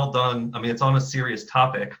a well done. I mean, it's on a serious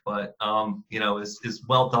topic, but is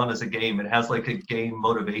well done as a game. It has like a game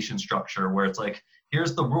motivation structure where it's like,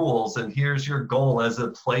 here's the rules and here's your goal as a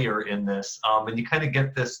player in this. And you kind of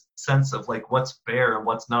get this sense of like what's fair and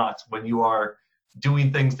what's not when you are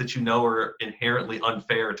doing things that are inherently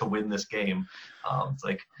unfair to win this game. It's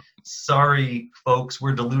like, sorry, folks,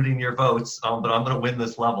 we're diluting your votes, but I'm going to win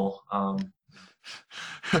this level.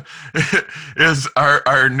 Is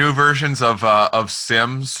our new versions of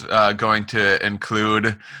Sims going to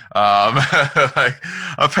include like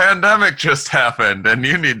a pandemic just happened and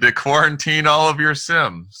you need to quarantine all of your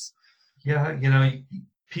Sims? Yeah,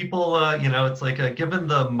 people, it's like given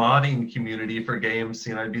the modding community for games,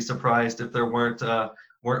 I'd be surprised if there weren't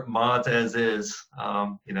mods as is.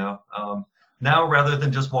 Now rather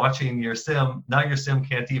than just watching your sim, now your sim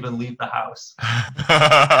can't even leave the house.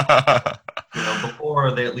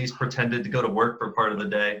 Before they at least pretended to go to work for part of the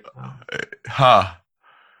day.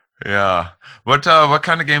 Yeah. What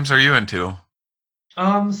kind of games are you into?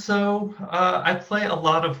 So I play a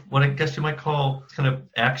lot of what I guess you might call kind of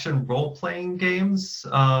action role-playing games.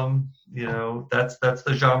 That's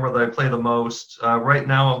the genre that I play the most. Right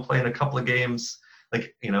now I'm playing a couple of games,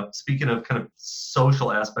 speaking of kind of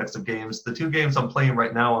social aspects of games, the 2 games I'm playing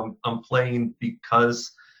right now, I'm playing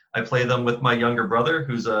because I play them with my younger brother,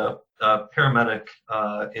 who's a paramedic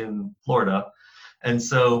in Florida. And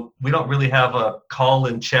so we don't really have a call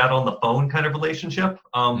and chat on the phone kind of relationship.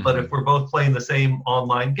 But if we're both playing the same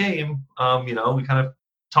online game, we kind of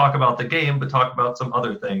talk about the game, but talk about some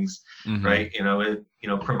other things, right? It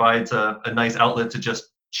provides a nice outlet to just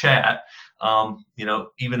chat,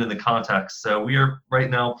 even in the context. So we are right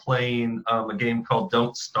now playing a game called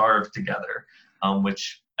Don't Starve Together,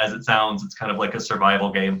 which, as it sounds, it's kind of like a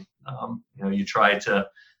survival game. You try to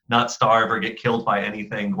not starve or get killed by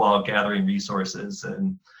anything while gathering resources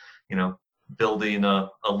and, building a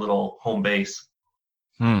little home base.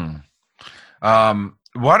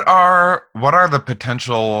 What are the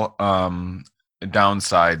potential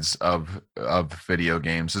downsides of video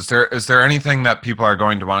games? Is there anything that people are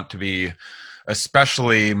going to want to be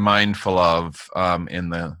especially mindful of in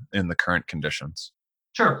the current conditions?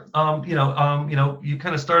 Sure. You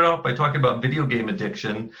kind of start off by talking about video game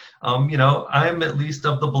addiction. I'm at least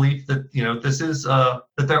of the belief that, this is, that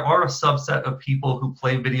there are a subset of people who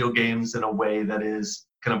play video games in a way that is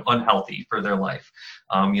kind of unhealthy for their life.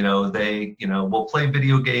 They, will play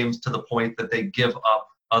video games to the point that they give up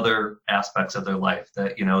other aspects of their life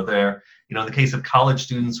that, they're, in the case of college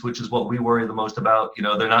students, which is what we worry the most about,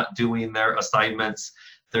 they're not doing their assignments.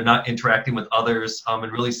 They're not interacting with others. In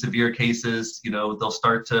really severe cases, they'll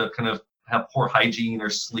start to kind of have poor hygiene or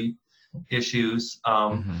sleep issues.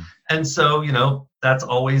 And so, that's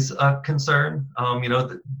always a concern.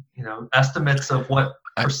 Estimates of what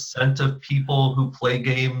percent of people who play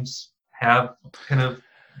games have kind of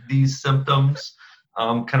these symptoms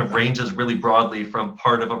kind of ranges really broadly from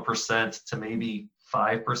part of a percent to maybe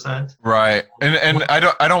 5%. Right. And I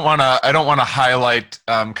don't want to highlight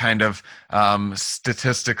kind of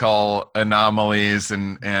statistical anomalies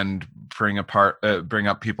and bring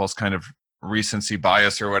up people's kind of recency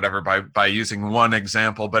bias or whatever by using one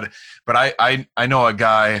example, but I know a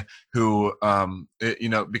guy who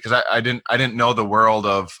because I didn't know the world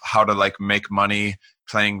of how to like make money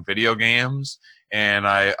playing video games, and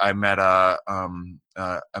I met a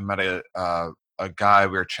guy,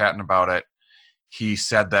 we were chatting about it. He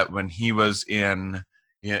said that when he was when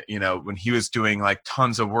he was doing like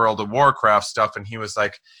tons of World of Warcraft stuff, and he was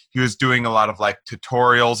doing a lot of like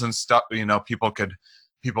tutorials and stuff, people could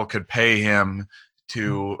pay him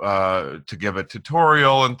to give a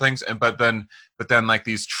tutorial and things, but then like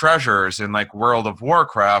these treasures in like World of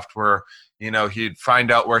Warcraft where he'd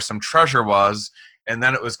find out where some treasure was, and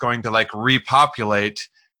then it was going to like repopulate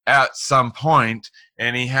at some point,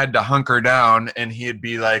 and he had to hunker down, and he'd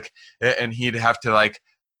have to like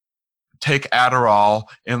take Adderall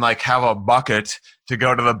and like have a bucket to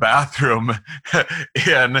go to the bathroom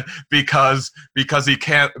because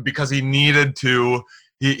he needed to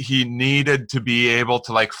be able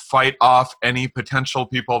to like fight off any potential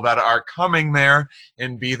people that are coming there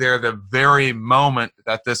and be there the very moment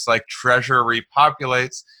that this like treasure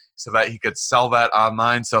repopulates, so that he could sell that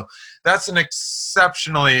online. So that's an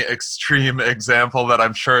exceptionally extreme example that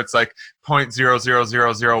I'm sure it's like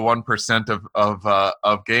 0.00001%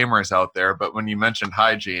 of gamers out there. But when you mentioned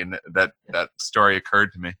hygiene, that story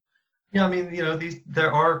occurred to me. Yeah, I mean,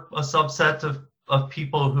 there are a subset of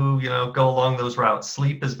people who, go along those routes.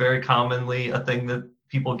 Sleep is very commonly a thing that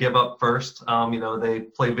people give up first. They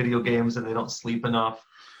play video games and they don't sleep enough.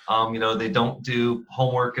 They don't do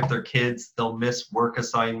homework if they're kids. They'll miss work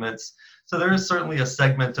assignments. So there is certainly a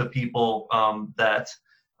segment of people that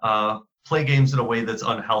play games in a way that's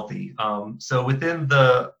unhealthy. So within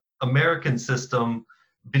the American system,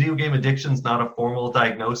 video game addiction is not a formal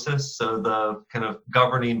diagnosis. So the kind of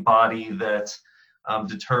governing body that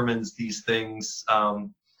determines these things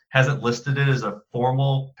hasn't listed it as a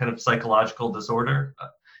formal kind of psychological disorder.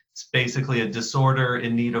 It's basically a disorder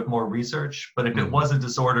in need of more research, but if it was a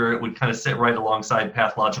disorder, it would kind of sit right alongside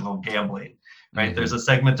pathological gambling, right? There's a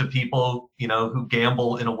segment of people, who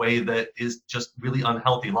gamble in a way that is just really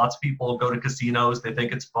unhealthy. Lots of people go to casinos, they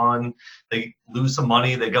think it's fun, they lose some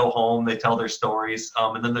money, they go home, they tell their stories,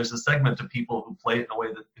 and then there's a segment of people who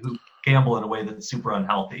who gamble in a way that's super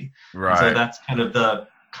unhealthy. Right. So that's kind of the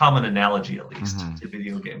common analogy, at least, to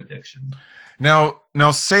video game addiction. Now,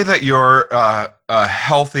 say that you're a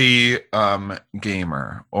healthy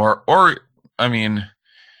gamer, or I mean,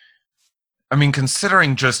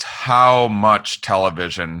 considering just how much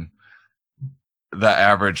television the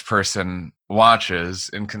average person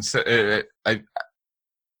watches, and I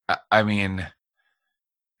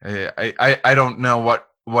don't know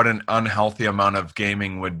what an unhealthy amount of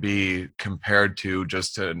gaming would be compared to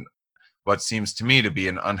just what seems to me to be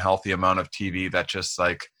an unhealthy amount of TV that just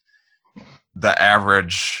like the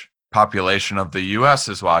average population of the U.S.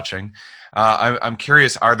 is watching. I'm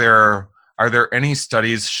curious, are there any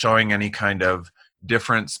studies showing any kind of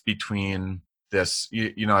difference between this?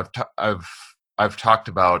 I've talked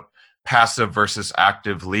about passive versus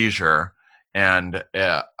active leisure, and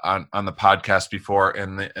on the podcast before,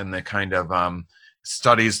 in the kind of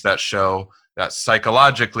studies that show that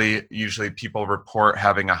psychologically, usually people report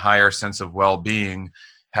having a higher sense of well-being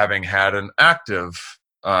having had an active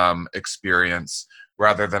experience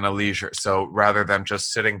rather than a leisure. So rather than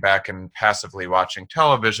just sitting back and passively watching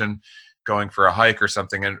television, going for a hike or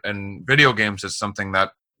something, and video games is something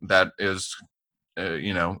that is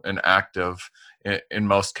an active, in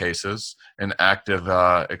most cases, an active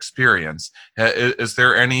experience. Have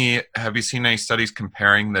you seen any studies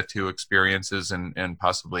comparing the two experiences and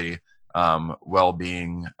possibly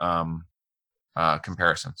well-being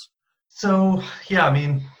comparisons? So, yeah, I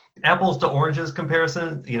mean, apples to oranges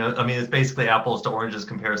comparison, it's basically apples to oranges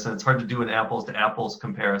comparison. It's hard to do an apples to apples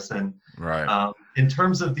comparison. Right. In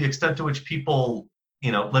terms of the extent to which people,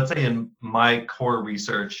 let's say in my core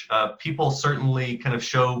research, people certainly kind of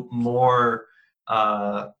show more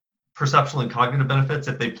perceptual and cognitive benefits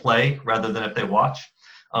if they play rather than if they watch.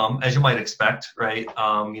 As you might expect, right?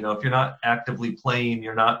 If you're not actively playing,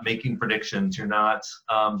 you're not making predictions, you're not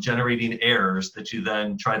generating errors that you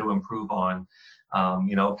then try to improve on,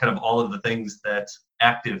 kind of all of the things that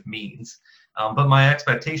active means. But my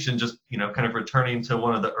expectation, just, kind of returning to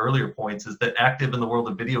one of the earlier points, is that active in the world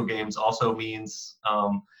of video games also means,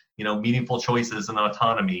 meaningful choices and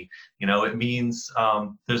autonomy. It means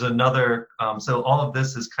there's another, so all of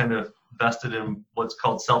this is kind of vested in what's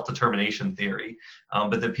called self-determination theory,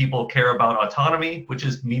 but that people care about autonomy, which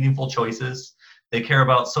is meaningful choices. They care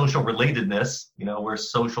about social relatedness, we're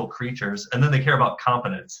social creatures, and then they care about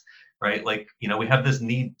competence, right? Like, we have this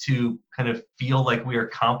need to kind of feel like we are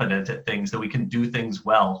competent at things, that we can do things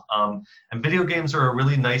well. And video games are a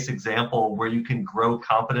really nice example where you can grow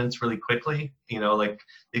competence really quickly. Like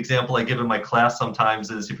the example I give in my class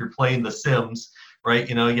sometimes is if you're playing The Sims, right?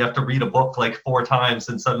 You have to read a book like 4 times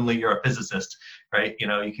and suddenly you're a physicist, right?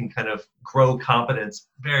 You can kind of grow competence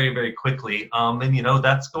very, very quickly. And,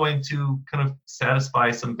 that's going to kind of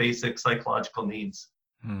satisfy some basic psychological needs.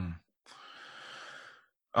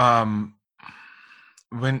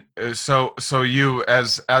 So you,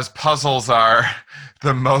 as puzzles are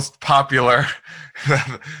the most popular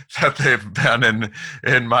that they've been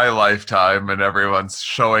in my lifetime, and everyone's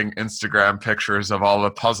showing Instagram pictures of all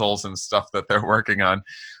the puzzles and stuff that they're working on.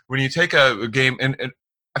 When you take a game, and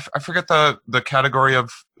I forget the category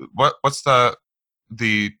of what's the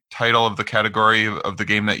title of the category of the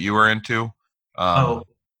game that you were into.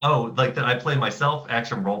 Like that I play myself,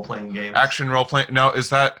 action role-playing games. Action role-playing. No, is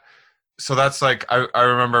that... So that's like, I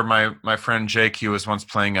remember my friend Jake, he was once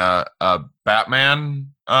playing a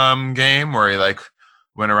Batman game where he like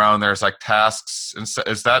went around, there's like tasks, and so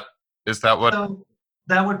is that what? So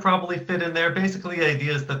that would probably fit in there. Basically, the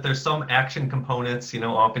idea is that there's some action components,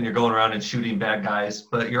 often you're going around and shooting bad guys,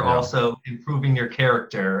 but you're also improving your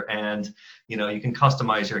character, and you can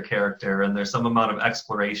customize your character, and there's some amount of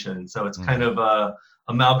exploration. So it's kind of a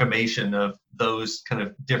amalgamation of those kind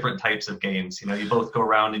of different types of games. You both go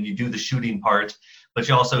around and you do the shooting part, but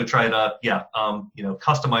you also try to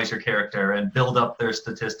customize your character and build up their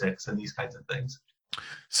statistics and these kinds of things.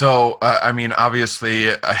 So I mean,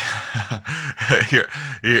 obviously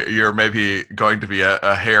you're maybe going to be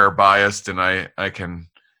a hair biased, and I can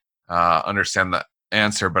understand the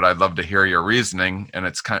answer, but I'd love to hear your reasoning. And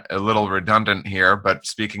it's kind of a little redundant here, but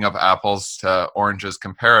speaking of apples to oranges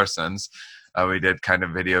comparisons, we did kind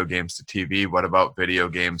of video games to TV. What about video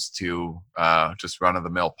games to just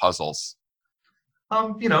run-of-the-mill puzzles?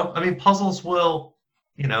 Puzzles will,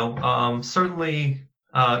 certainly,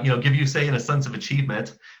 give you, say, in a sense of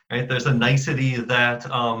achievement, right? There's a nicety that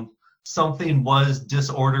something was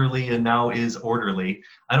disorderly and now is orderly.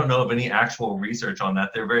 I don't know of any actual research on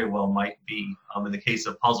that. There very well might be in the case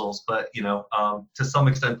of puzzles, but, to some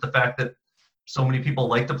extent, the fact that so many people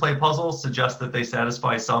like to play puzzles suggests that they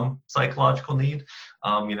satisfy some psychological need.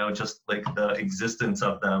 Just like the existence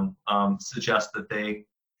of them suggests that they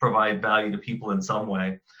provide value to people in some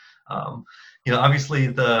way. Obviously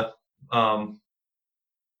the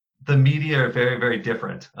media are very, very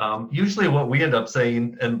different. Usually what we end up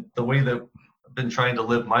saying, and the way that I've been trying to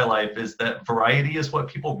live my life, is that variety is what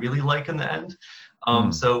people really like in the end.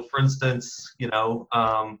 So for instance,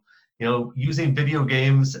 using video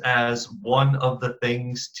games as one of the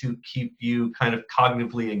things to keep you kind of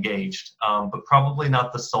cognitively engaged, but probably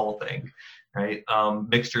not the sole thing, right?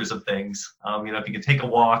 Mixtures of things. If you can take a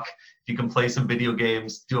walk, if you can play some video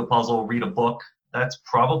games, do a puzzle, read a book, that's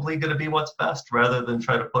probably going to be what's best, rather than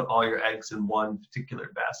try to put all your eggs in one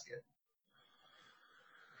particular basket.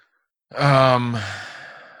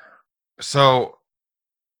 So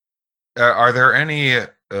are there any,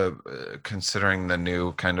 considering the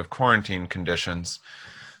new kind of quarantine conditions,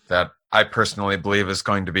 that I personally believe is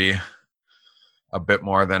going to be a bit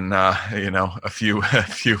more than a few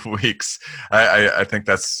weeks. I think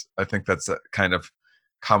that's a kind of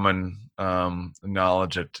common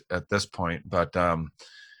knowledge at this point. But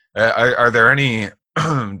are there any?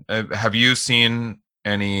 Have you seen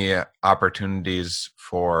any opportunities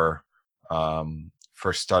for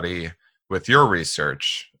study with your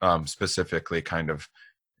research, specifically kind of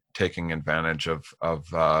taking advantage of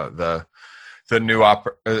the new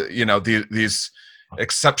these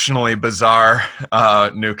exceptionally bizarre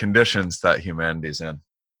new conditions that humanity's in?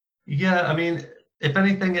 Yeah, I mean, if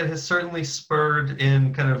anything, it has certainly spurred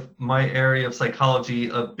in kind of my area of psychology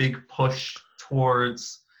a big push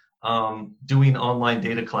towards doing online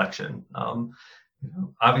data collection.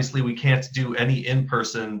 Obviously, we can't do any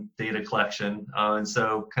in-person data collection, and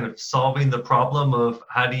so kind of solving the problem of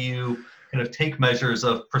how do you kind of take measures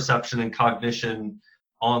of perception and cognition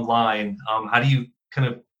online, how do you kind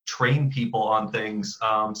of train people on things.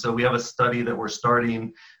 So we have a study that we're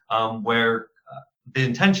starting where the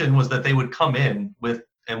intention was that they would come in with,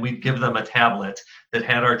 and we'd give them a tablet that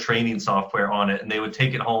had our training software on it, and they would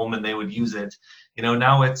take it home and they would use it.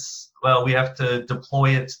 Now it's, well, we have to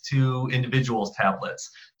deploy it to individuals'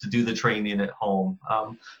 tablets to do the training at home.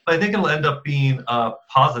 But I think it'll end up being a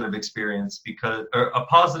positive experience, or a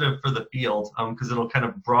positive for the field, because it'll kind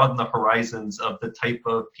of broaden the horizons of the type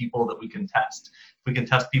of people that we can test. We can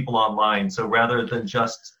test people online. So rather than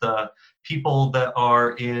just the people that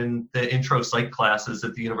are in the intro psych classes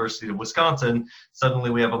at the University of Wisconsin,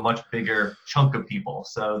 suddenly we have a much bigger chunk of people.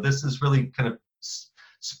 So this is really kind of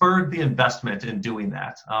spurred the investment in doing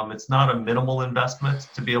that. It's not a minimal investment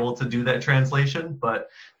to be able to do that translation, but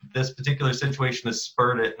this particular situation has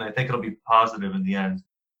spurred it, and I think it'll be positive in the end.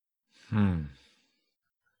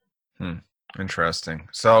 Interesting.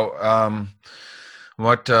 So,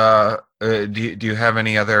 what do you have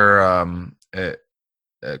any other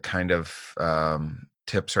kind of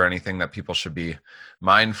tips or anything that people should be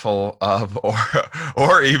mindful of,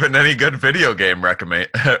 or even any good video game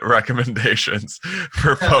recommendations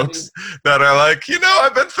for folks that are like,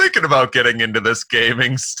 I've been thinking about getting into this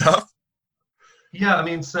gaming stuff? Yeah, I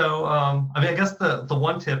mean, so I guess the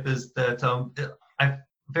one tip is that I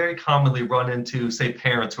very commonly run into, say,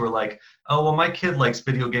 parents who are like, oh, well, my kid likes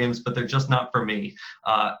video games, but they're just not for me.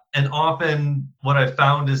 And often what I've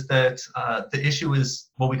found is that the issue is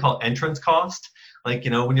what we call entrance cost. Like,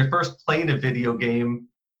 when you're first playing a video game,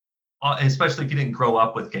 especially if you didn't grow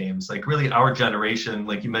up with games, like really our generation,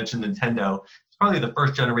 like you mentioned Nintendo, it's probably the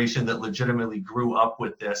first generation that legitimately grew up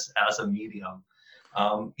with this as a medium.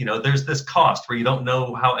 There's this cost where you don't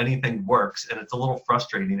know how anything works, and it's a little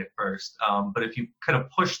frustrating at first. But if you kind of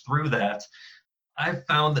push through that, I've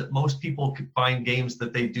found that most people could find games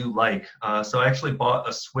that they do like. So I actually bought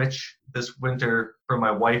a Switch this winter for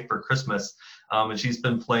my wife for Christmas, and she's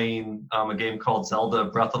been playing a game called Zelda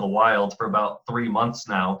Breath of the Wild for about 3 months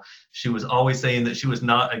now. She was always saying that she was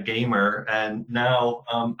not a gamer, and now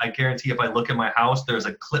I guarantee if I look in my house, there's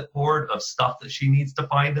a clipboard of stuff that she needs to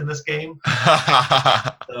find in this game.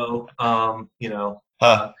 So,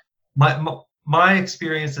 my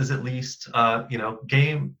experience is at least,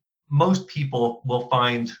 most people will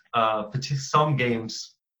find some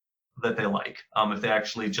games that they like if they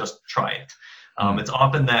actually just try it. It's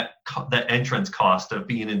often that entrance cost of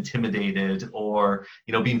being intimidated or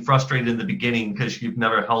being frustrated in the beginning because you've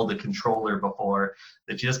never held a controller before,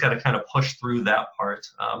 that you just got to kind of push through that part,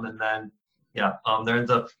 and then there ends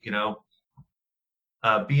up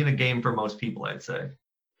being a game for most people, I'd say.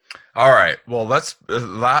 All right. Well, let's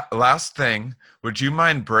last thing. Would you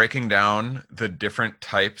mind breaking down the different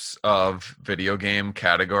types of video game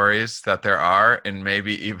categories that there are, and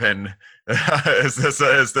maybe even is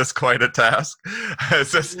this quite a task?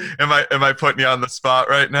 Am I putting you on the spot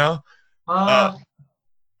right now? A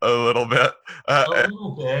little bit. A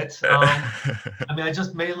little bit. I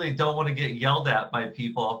just mainly don't want to get yelled at by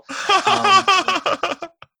people.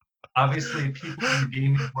 Obviously, people in the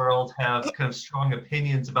gaming world have kind of strong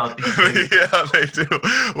opinions about these things. Yeah, they do.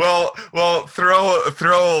 Well, throw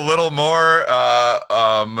a little more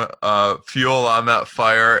fuel on that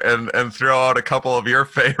fire, and throw out a couple of your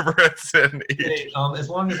favorites in each. Hey, as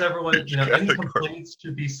long as everyone, any complaints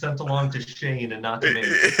should be sent along to Shane and not to me.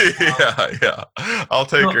 Yeah. I'll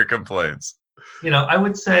take your complaints. I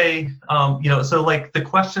would say, so like the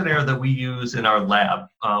questionnaire that we use in our lab,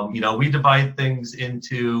 we divide things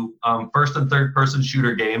into first and third person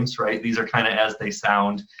shooter games, right? These are kind of as they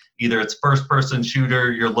sound. Either it's first person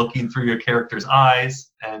shooter, you're looking through your character's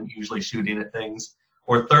eyes and usually shooting at things,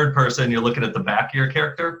 or third person, you're looking at the back of your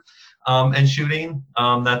character and shooting.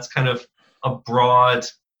 That's kind of a broad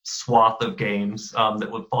swath of games that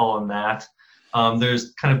would fall in that.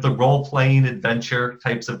 There's kind of the role-playing adventure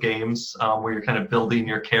types of games where you're kind of building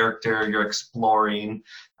your character, you're exploring.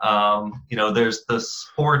 There's the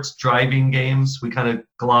sports driving games. We kind of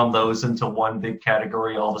glom those into one big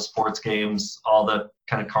category, all the sports games, all the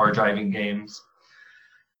kind of car driving games.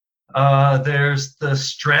 There's the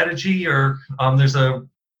strategy, or there's a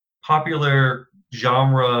popular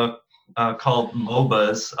genre called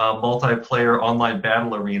MOBAs, multiplayer online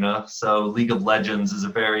battle arena. So League of Legends is a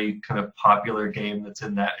very kind of popular game that's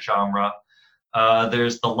in that genre.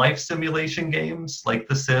 There's the life simulation games like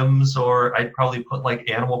The Sims, or I'd probably put like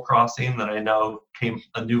Animal Crossing, that I know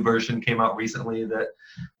a new version came out recently that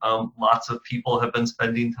lots of people have been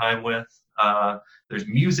spending time with. There's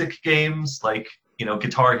music games like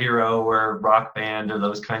Guitar Hero or Rock Band or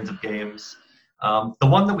those kinds of games. The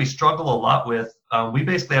one that we struggle a lot with, we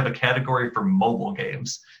basically have a category for mobile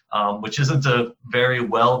games, which isn't a very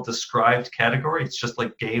well described category. It's just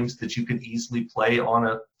like games that you can easily play on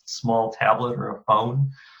a small tablet or a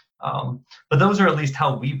phone. But those are at least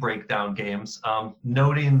how we break down games,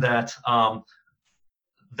 noting that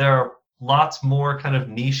there are lots more kind of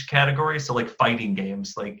niche categories. So like fighting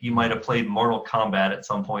games, like you might have played Mortal Kombat at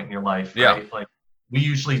some point in your life, right? Yeah. Like we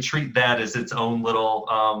usually treat that as its own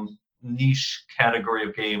little niche category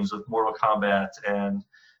of games with Mortal Kombat and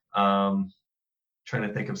trying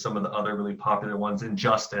to think of some of the other really popular ones,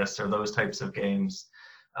 Injustice or those types of games.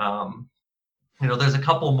 There's a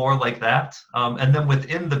couple more like that. And then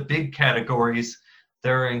within the big categories,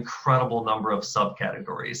 there are an incredible number of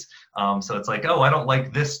subcategories. So it's like, I don't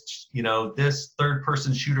like this, this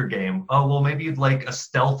third-person shooter game. Oh, well, maybe you'd like a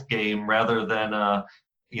stealth game rather than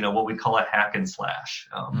what we call a hack and slash.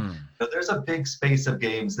 But there's a big space of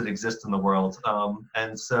games that exist in the world.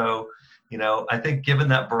 And so, I think given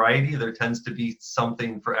that variety, there tends to be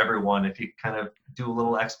something for everyone if you kind of do a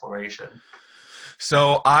little exploration.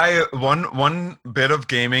 So one bit of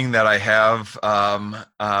gaming that I have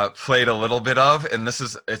played a little bit of, and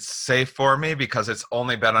it's safe for me because it's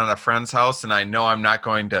only been on a friend's house, and I know I'm not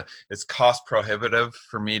going to. It's cost prohibitive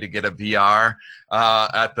for me to get a VR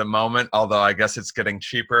at the moment, although I guess it's getting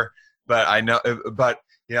cheaper. But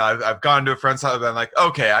I've gone to a friend's house and been like,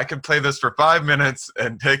 okay, I can play this for 5 minutes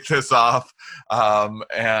and take this off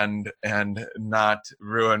and not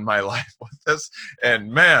ruin my life with this.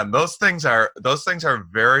 And man, those things are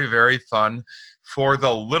very, very fun for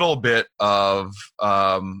the little bit of,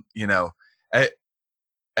 as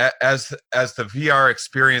the VR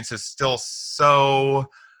experience is still so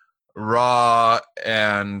raw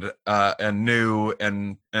and new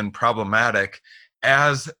and problematic,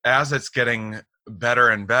 as it's getting better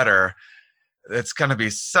and better, it's going to be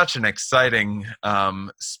such an exciting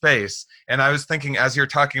space. And I was thinking, as you're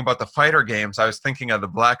talking about the fighter games, I was thinking of the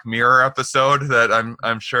Black Mirror episode that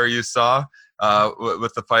I'm sure you saw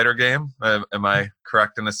with the fighter game. Am I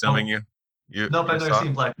correct in assuming you Nope, I've never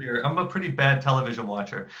seen Black Mirror. I'm a pretty bad television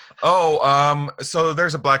watcher. So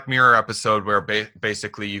there's a Black Mirror episode where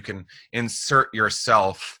basically you can insert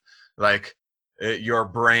yourself, like your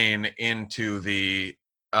brain into the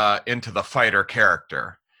fighter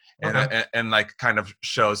character, and like kind of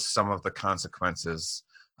shows some of the consequences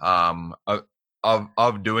of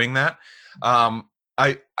doing that.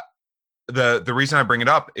 The reason I bring it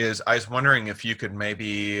up is I was wondering if you could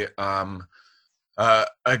maybe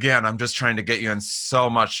again, I'm just trying to get you in so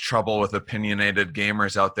much trouble with opinionated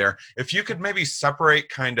gamers out there. If you could maybe separate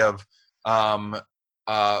kind of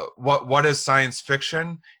what is science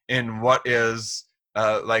fiction and what is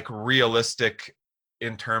like realistic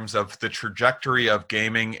in terms of the trajectory of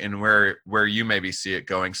gaming and where you maybe see it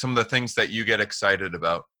going, some of the things that you get excited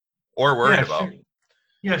about or worried about. Sure.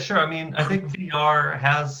 Yeah, sure. I mean, I think VR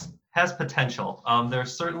has potential.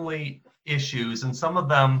 There's certainly issues, and some of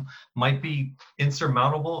them might be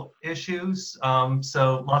insurmountable issues.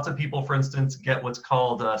 So lots of people, for instance, get what's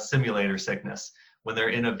called simulator sickness when they're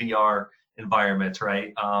in a VR environment,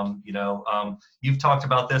 right? You've talked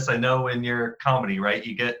about this, I know, in your comedy, right?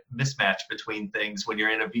 You get mismatch between things when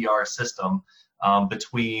you're in a VR system,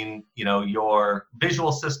 between your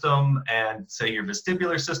visual system and say your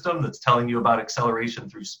vestibular system that's telling you about acceleration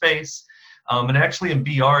through space. And actually in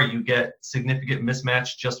VR, you get significant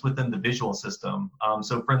mismatch just within the visual system.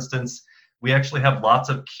 So for instance, we actually have lots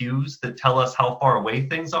of cues that tell us how far away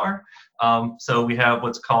things are. So we have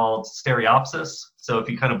what's called stereopsis. So if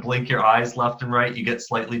you kind of blink your eyes left and right, you get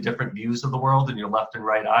slightly different views of the world in your left and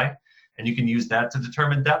right eye, and you can use that to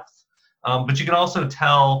determine depth. But you can also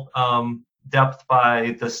tell depth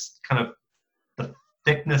by this kind of the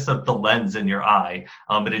thickness of the lens in your eye.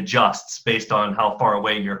 It adjusts based on how far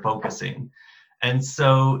away you're focusing. And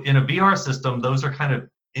so in a VR system, those are kind of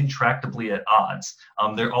intractably at odds.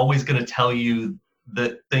 They're always going to tell you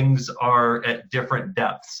that things are at different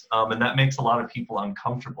depths, and that makes a lot of people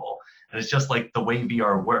uncomfortable. And it's just like the way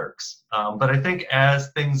VR works. But I think as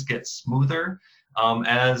things get smoother,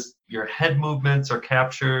 as your head movements are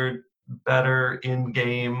captured better in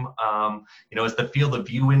game, as the field of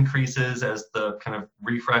view increases, as the kind of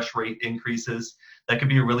refresh rate increases, that could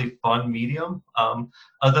be a really fun medium.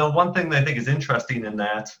 Although one thing that I think is interesting in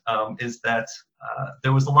that is that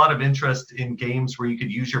there was a lot of interest in games where you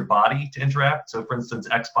could use your body to interact. So for instance,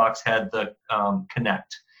 Xbox had the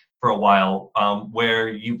Kinect for a while, where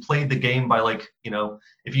you played the game by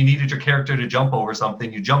if you needed your character to jump over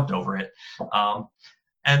something, you jumped over it.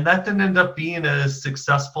 And that didn't end up being as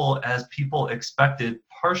successful as people expected,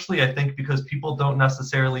 partially, I think, because people don't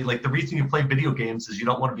necessarily, the reason you play video games is you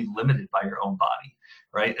don't want to be limited by your own body,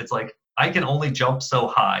 right? It's like, I can only jump so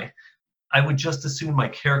high. I would just assume my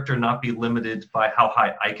character not be limited by how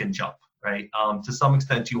high I can jump, right? To some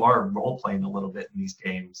extent, you are role-playing a little bit in these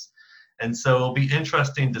games. And so it'll be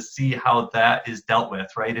interesting to see how that is dealt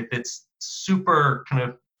with, right? If it's super kind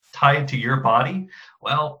of tied to your body,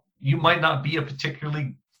 well, you might not be a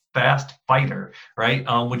particularly fast fighter, right?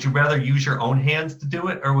 Would you rather use your own hands to do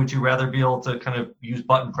it, or would you rather be able to kind of use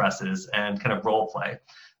button presses and kind of role play?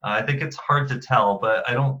 I think it's hard to tell, but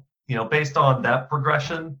I don't, based on that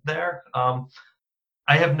progression there, I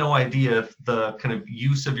have no idea if the kind of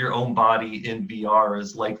use of your own body in VR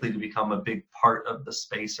is likely to become a big part of the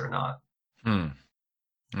space or not.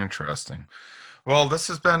 Interesting. Well, this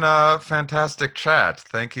has been a fantastic chat.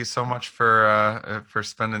 Thank you so much for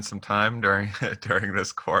spending some time during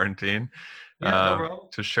this quarantine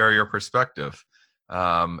to share your perspective.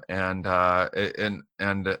 And I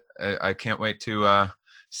can't wait to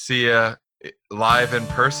see you live in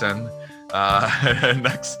person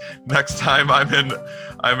next time I'm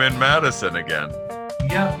in Madison again.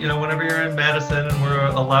 Yeah, whenever you're in Madison and we're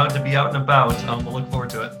allowed to be out and about, we'll look forward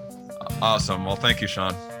to it. Awesome. Well, thank you,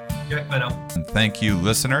 Sean. Yeah, I know. And thank you,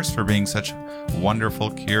 listeners, for being such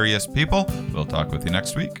wonderful, curious people. We'll talk with you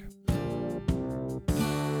next week.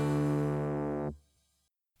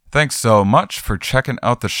 Thanks so much for checking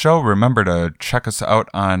out the show. Remember to check us out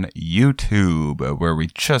on YouTube, where we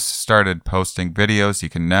just started posting videos. You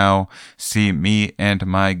can now see me and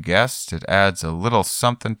my guests. It adds a little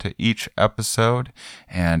something to each episode,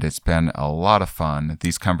 and it's been a lot of fun.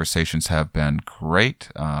 These conversations have been great.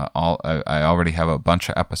 I already have a bunch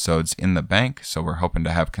of episodes in the bank, so we're hoping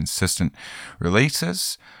to have consistent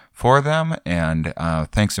releases for them. And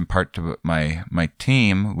thanks in part to my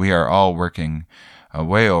team, we are all working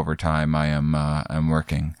way overtime. I'm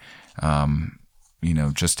working,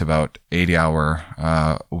 just about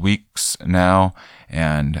 80-hour weeks now,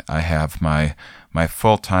 and I have my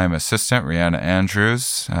full-time assistant, Rihanna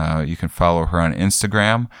Andrews. You can follow her on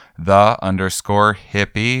Instagram, _hippie_witch.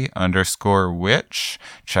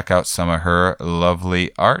 Check out some of her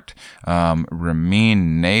lovely art.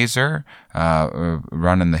 Ramin Nazer,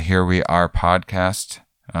 running the Here We Are podcast.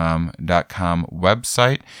 .com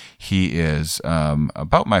website. He is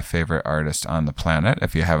about my favorite artist on the planet.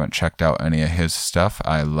 If you haven't checked out any of his stuff,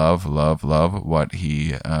 I love what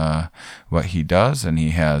he does, and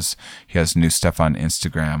he has new stuff on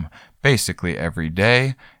Instagram basically every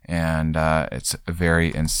day, and it's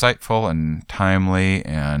very insightful and timely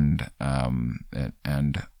and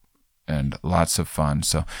lots of fun.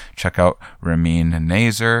 So check out Ramin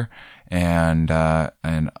Nazer, and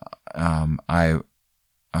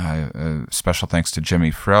special thanks to Jimmy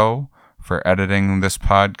Fro for editing this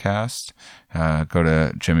podcast. Go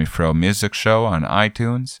to Jimmy Fro Music Show on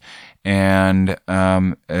iTunes, and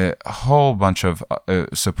a whole bunch of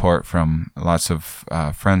support from lots of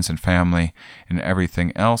friends and family and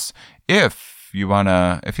everything else. If you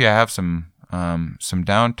have some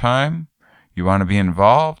downtime, you want to be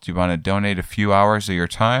involved, you want to donate a few hours of your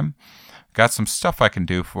time, got some stuff I can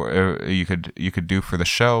do for you could do for the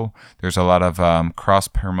show. There's a lot of cross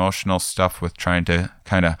promotional stuff with trying to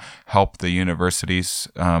kind of help the universities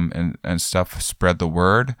and stuff spread the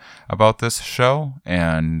word about this show,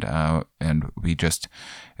 and we just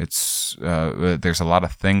there's a lot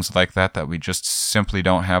of things like that we just simply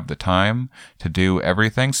don't have the time to do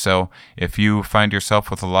everything. So if you find yourself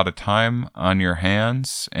with a lot of time on your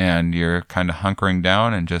hands and you're kind of hunkering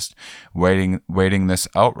down and just waiting this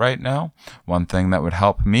out right now, one thing that would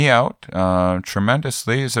help me out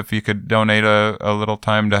tremendously is if you could donate a little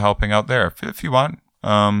time to helping out there if you want.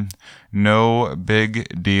 No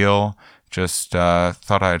big deal. Just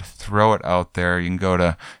thought I'd throw it out there. You can go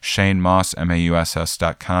to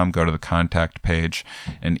ShaneMauss.com, go to the contact page,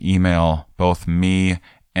 and email both me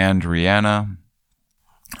and Rihanna.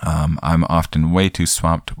 I'm often way too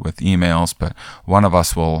swamped with emails, but one of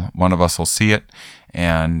us will see it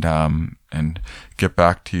and get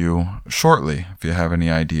back to you shortly if you have any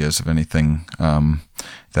ideas of anything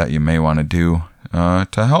that you may want to do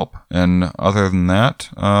to help. And other than that,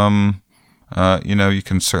 you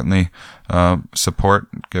can certainly support,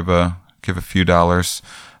 give a few dollars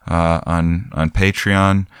on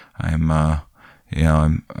Patreon. I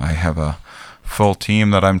have a full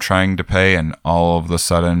team that I'm trying to pay, and all of a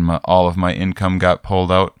sudden, all of my income got pulled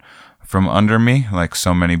out from under me, like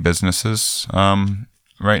so many businesses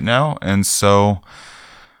right now. And so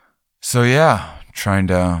yeah, trying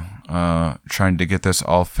to get this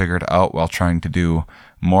all figured out while trying to do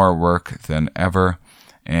more work than ever.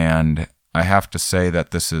 And I have to say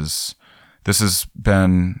that this has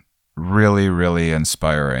been really, really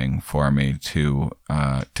inspiring for me to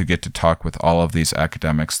get to talk with all of these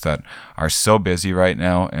academics that are so busy right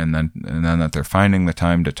now, and then that they're finding the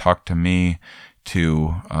time to talk to me,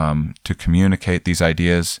 to communicate these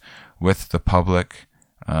ideas with the public,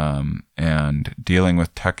 and dealing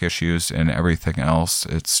with tech issues and everything else.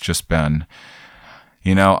 It's just been,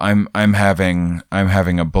 I'm having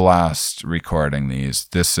a blast recording these.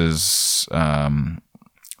 This is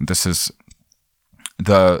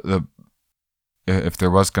the if there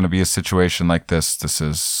was going to be a situation like this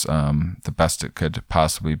is the best it could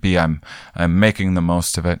possibly be. I'm making the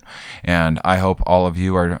most of it, and I hope all of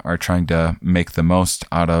you are trying to make the most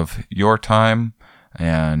out of your time.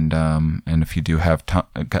 And if you do have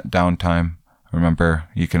downtime, remember,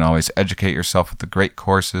 you can always educate yourself at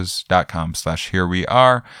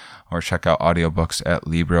thegreatcourses.com/hereweare, or check out audiobooks at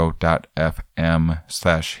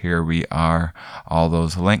libro.fm/hereweare. All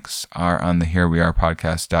those links are on the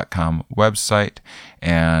herewearepodcast.com website.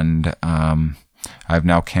 And I've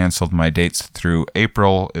now canceled my dates through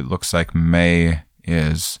April. It looks like May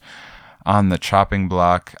is on the chopping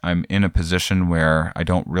block. I'm in a position where I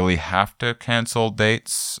don't really have to cancel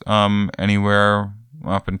dates anywhere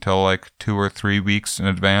up until like 2 or 3 weeks in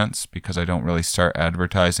advance, because I don't really start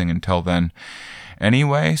advertising until then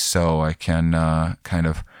anyway. So I can kind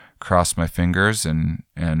of cross my fingers and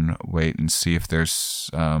wait and see if there's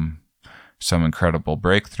some incredible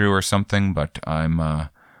breakthrough or something. But I'm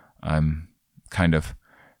kind of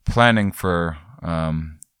planning for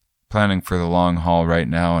the long haul right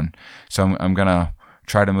now, and so I'm gonna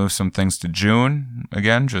try to move some things to June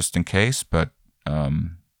again, just in case. But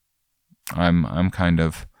I'm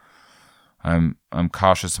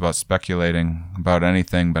cautious about speculating about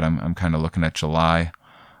anything, but I'm kind of looking at July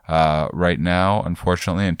right now,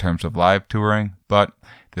 unfortunately, in terms of live touring. But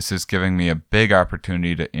this is giving me a big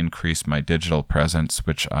opportunity to increase my digital presence,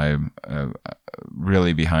 which I'm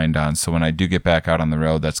really behind on. So when I do get back out on the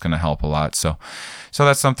road, that's going to help a lot. So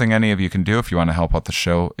that's something any of you can do if you want to help out the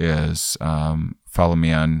show, is follow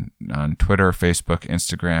me on Twitter, Facebook,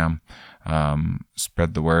 Instagram.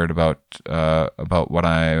 Spread the word about what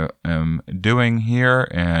I am doing here,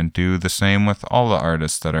 and do the same with all the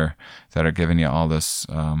artists that are giving you all this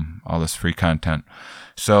free content.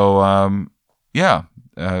 So yeah.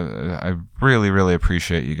 I really, really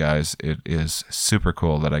appreciate you guys. It is super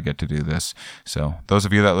cool that I get to do this. So those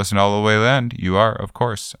of you that listen all the way to the end, you are, of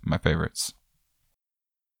course, my favorites.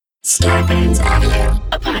 Starburns Audio,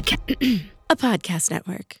 a podcast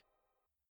network.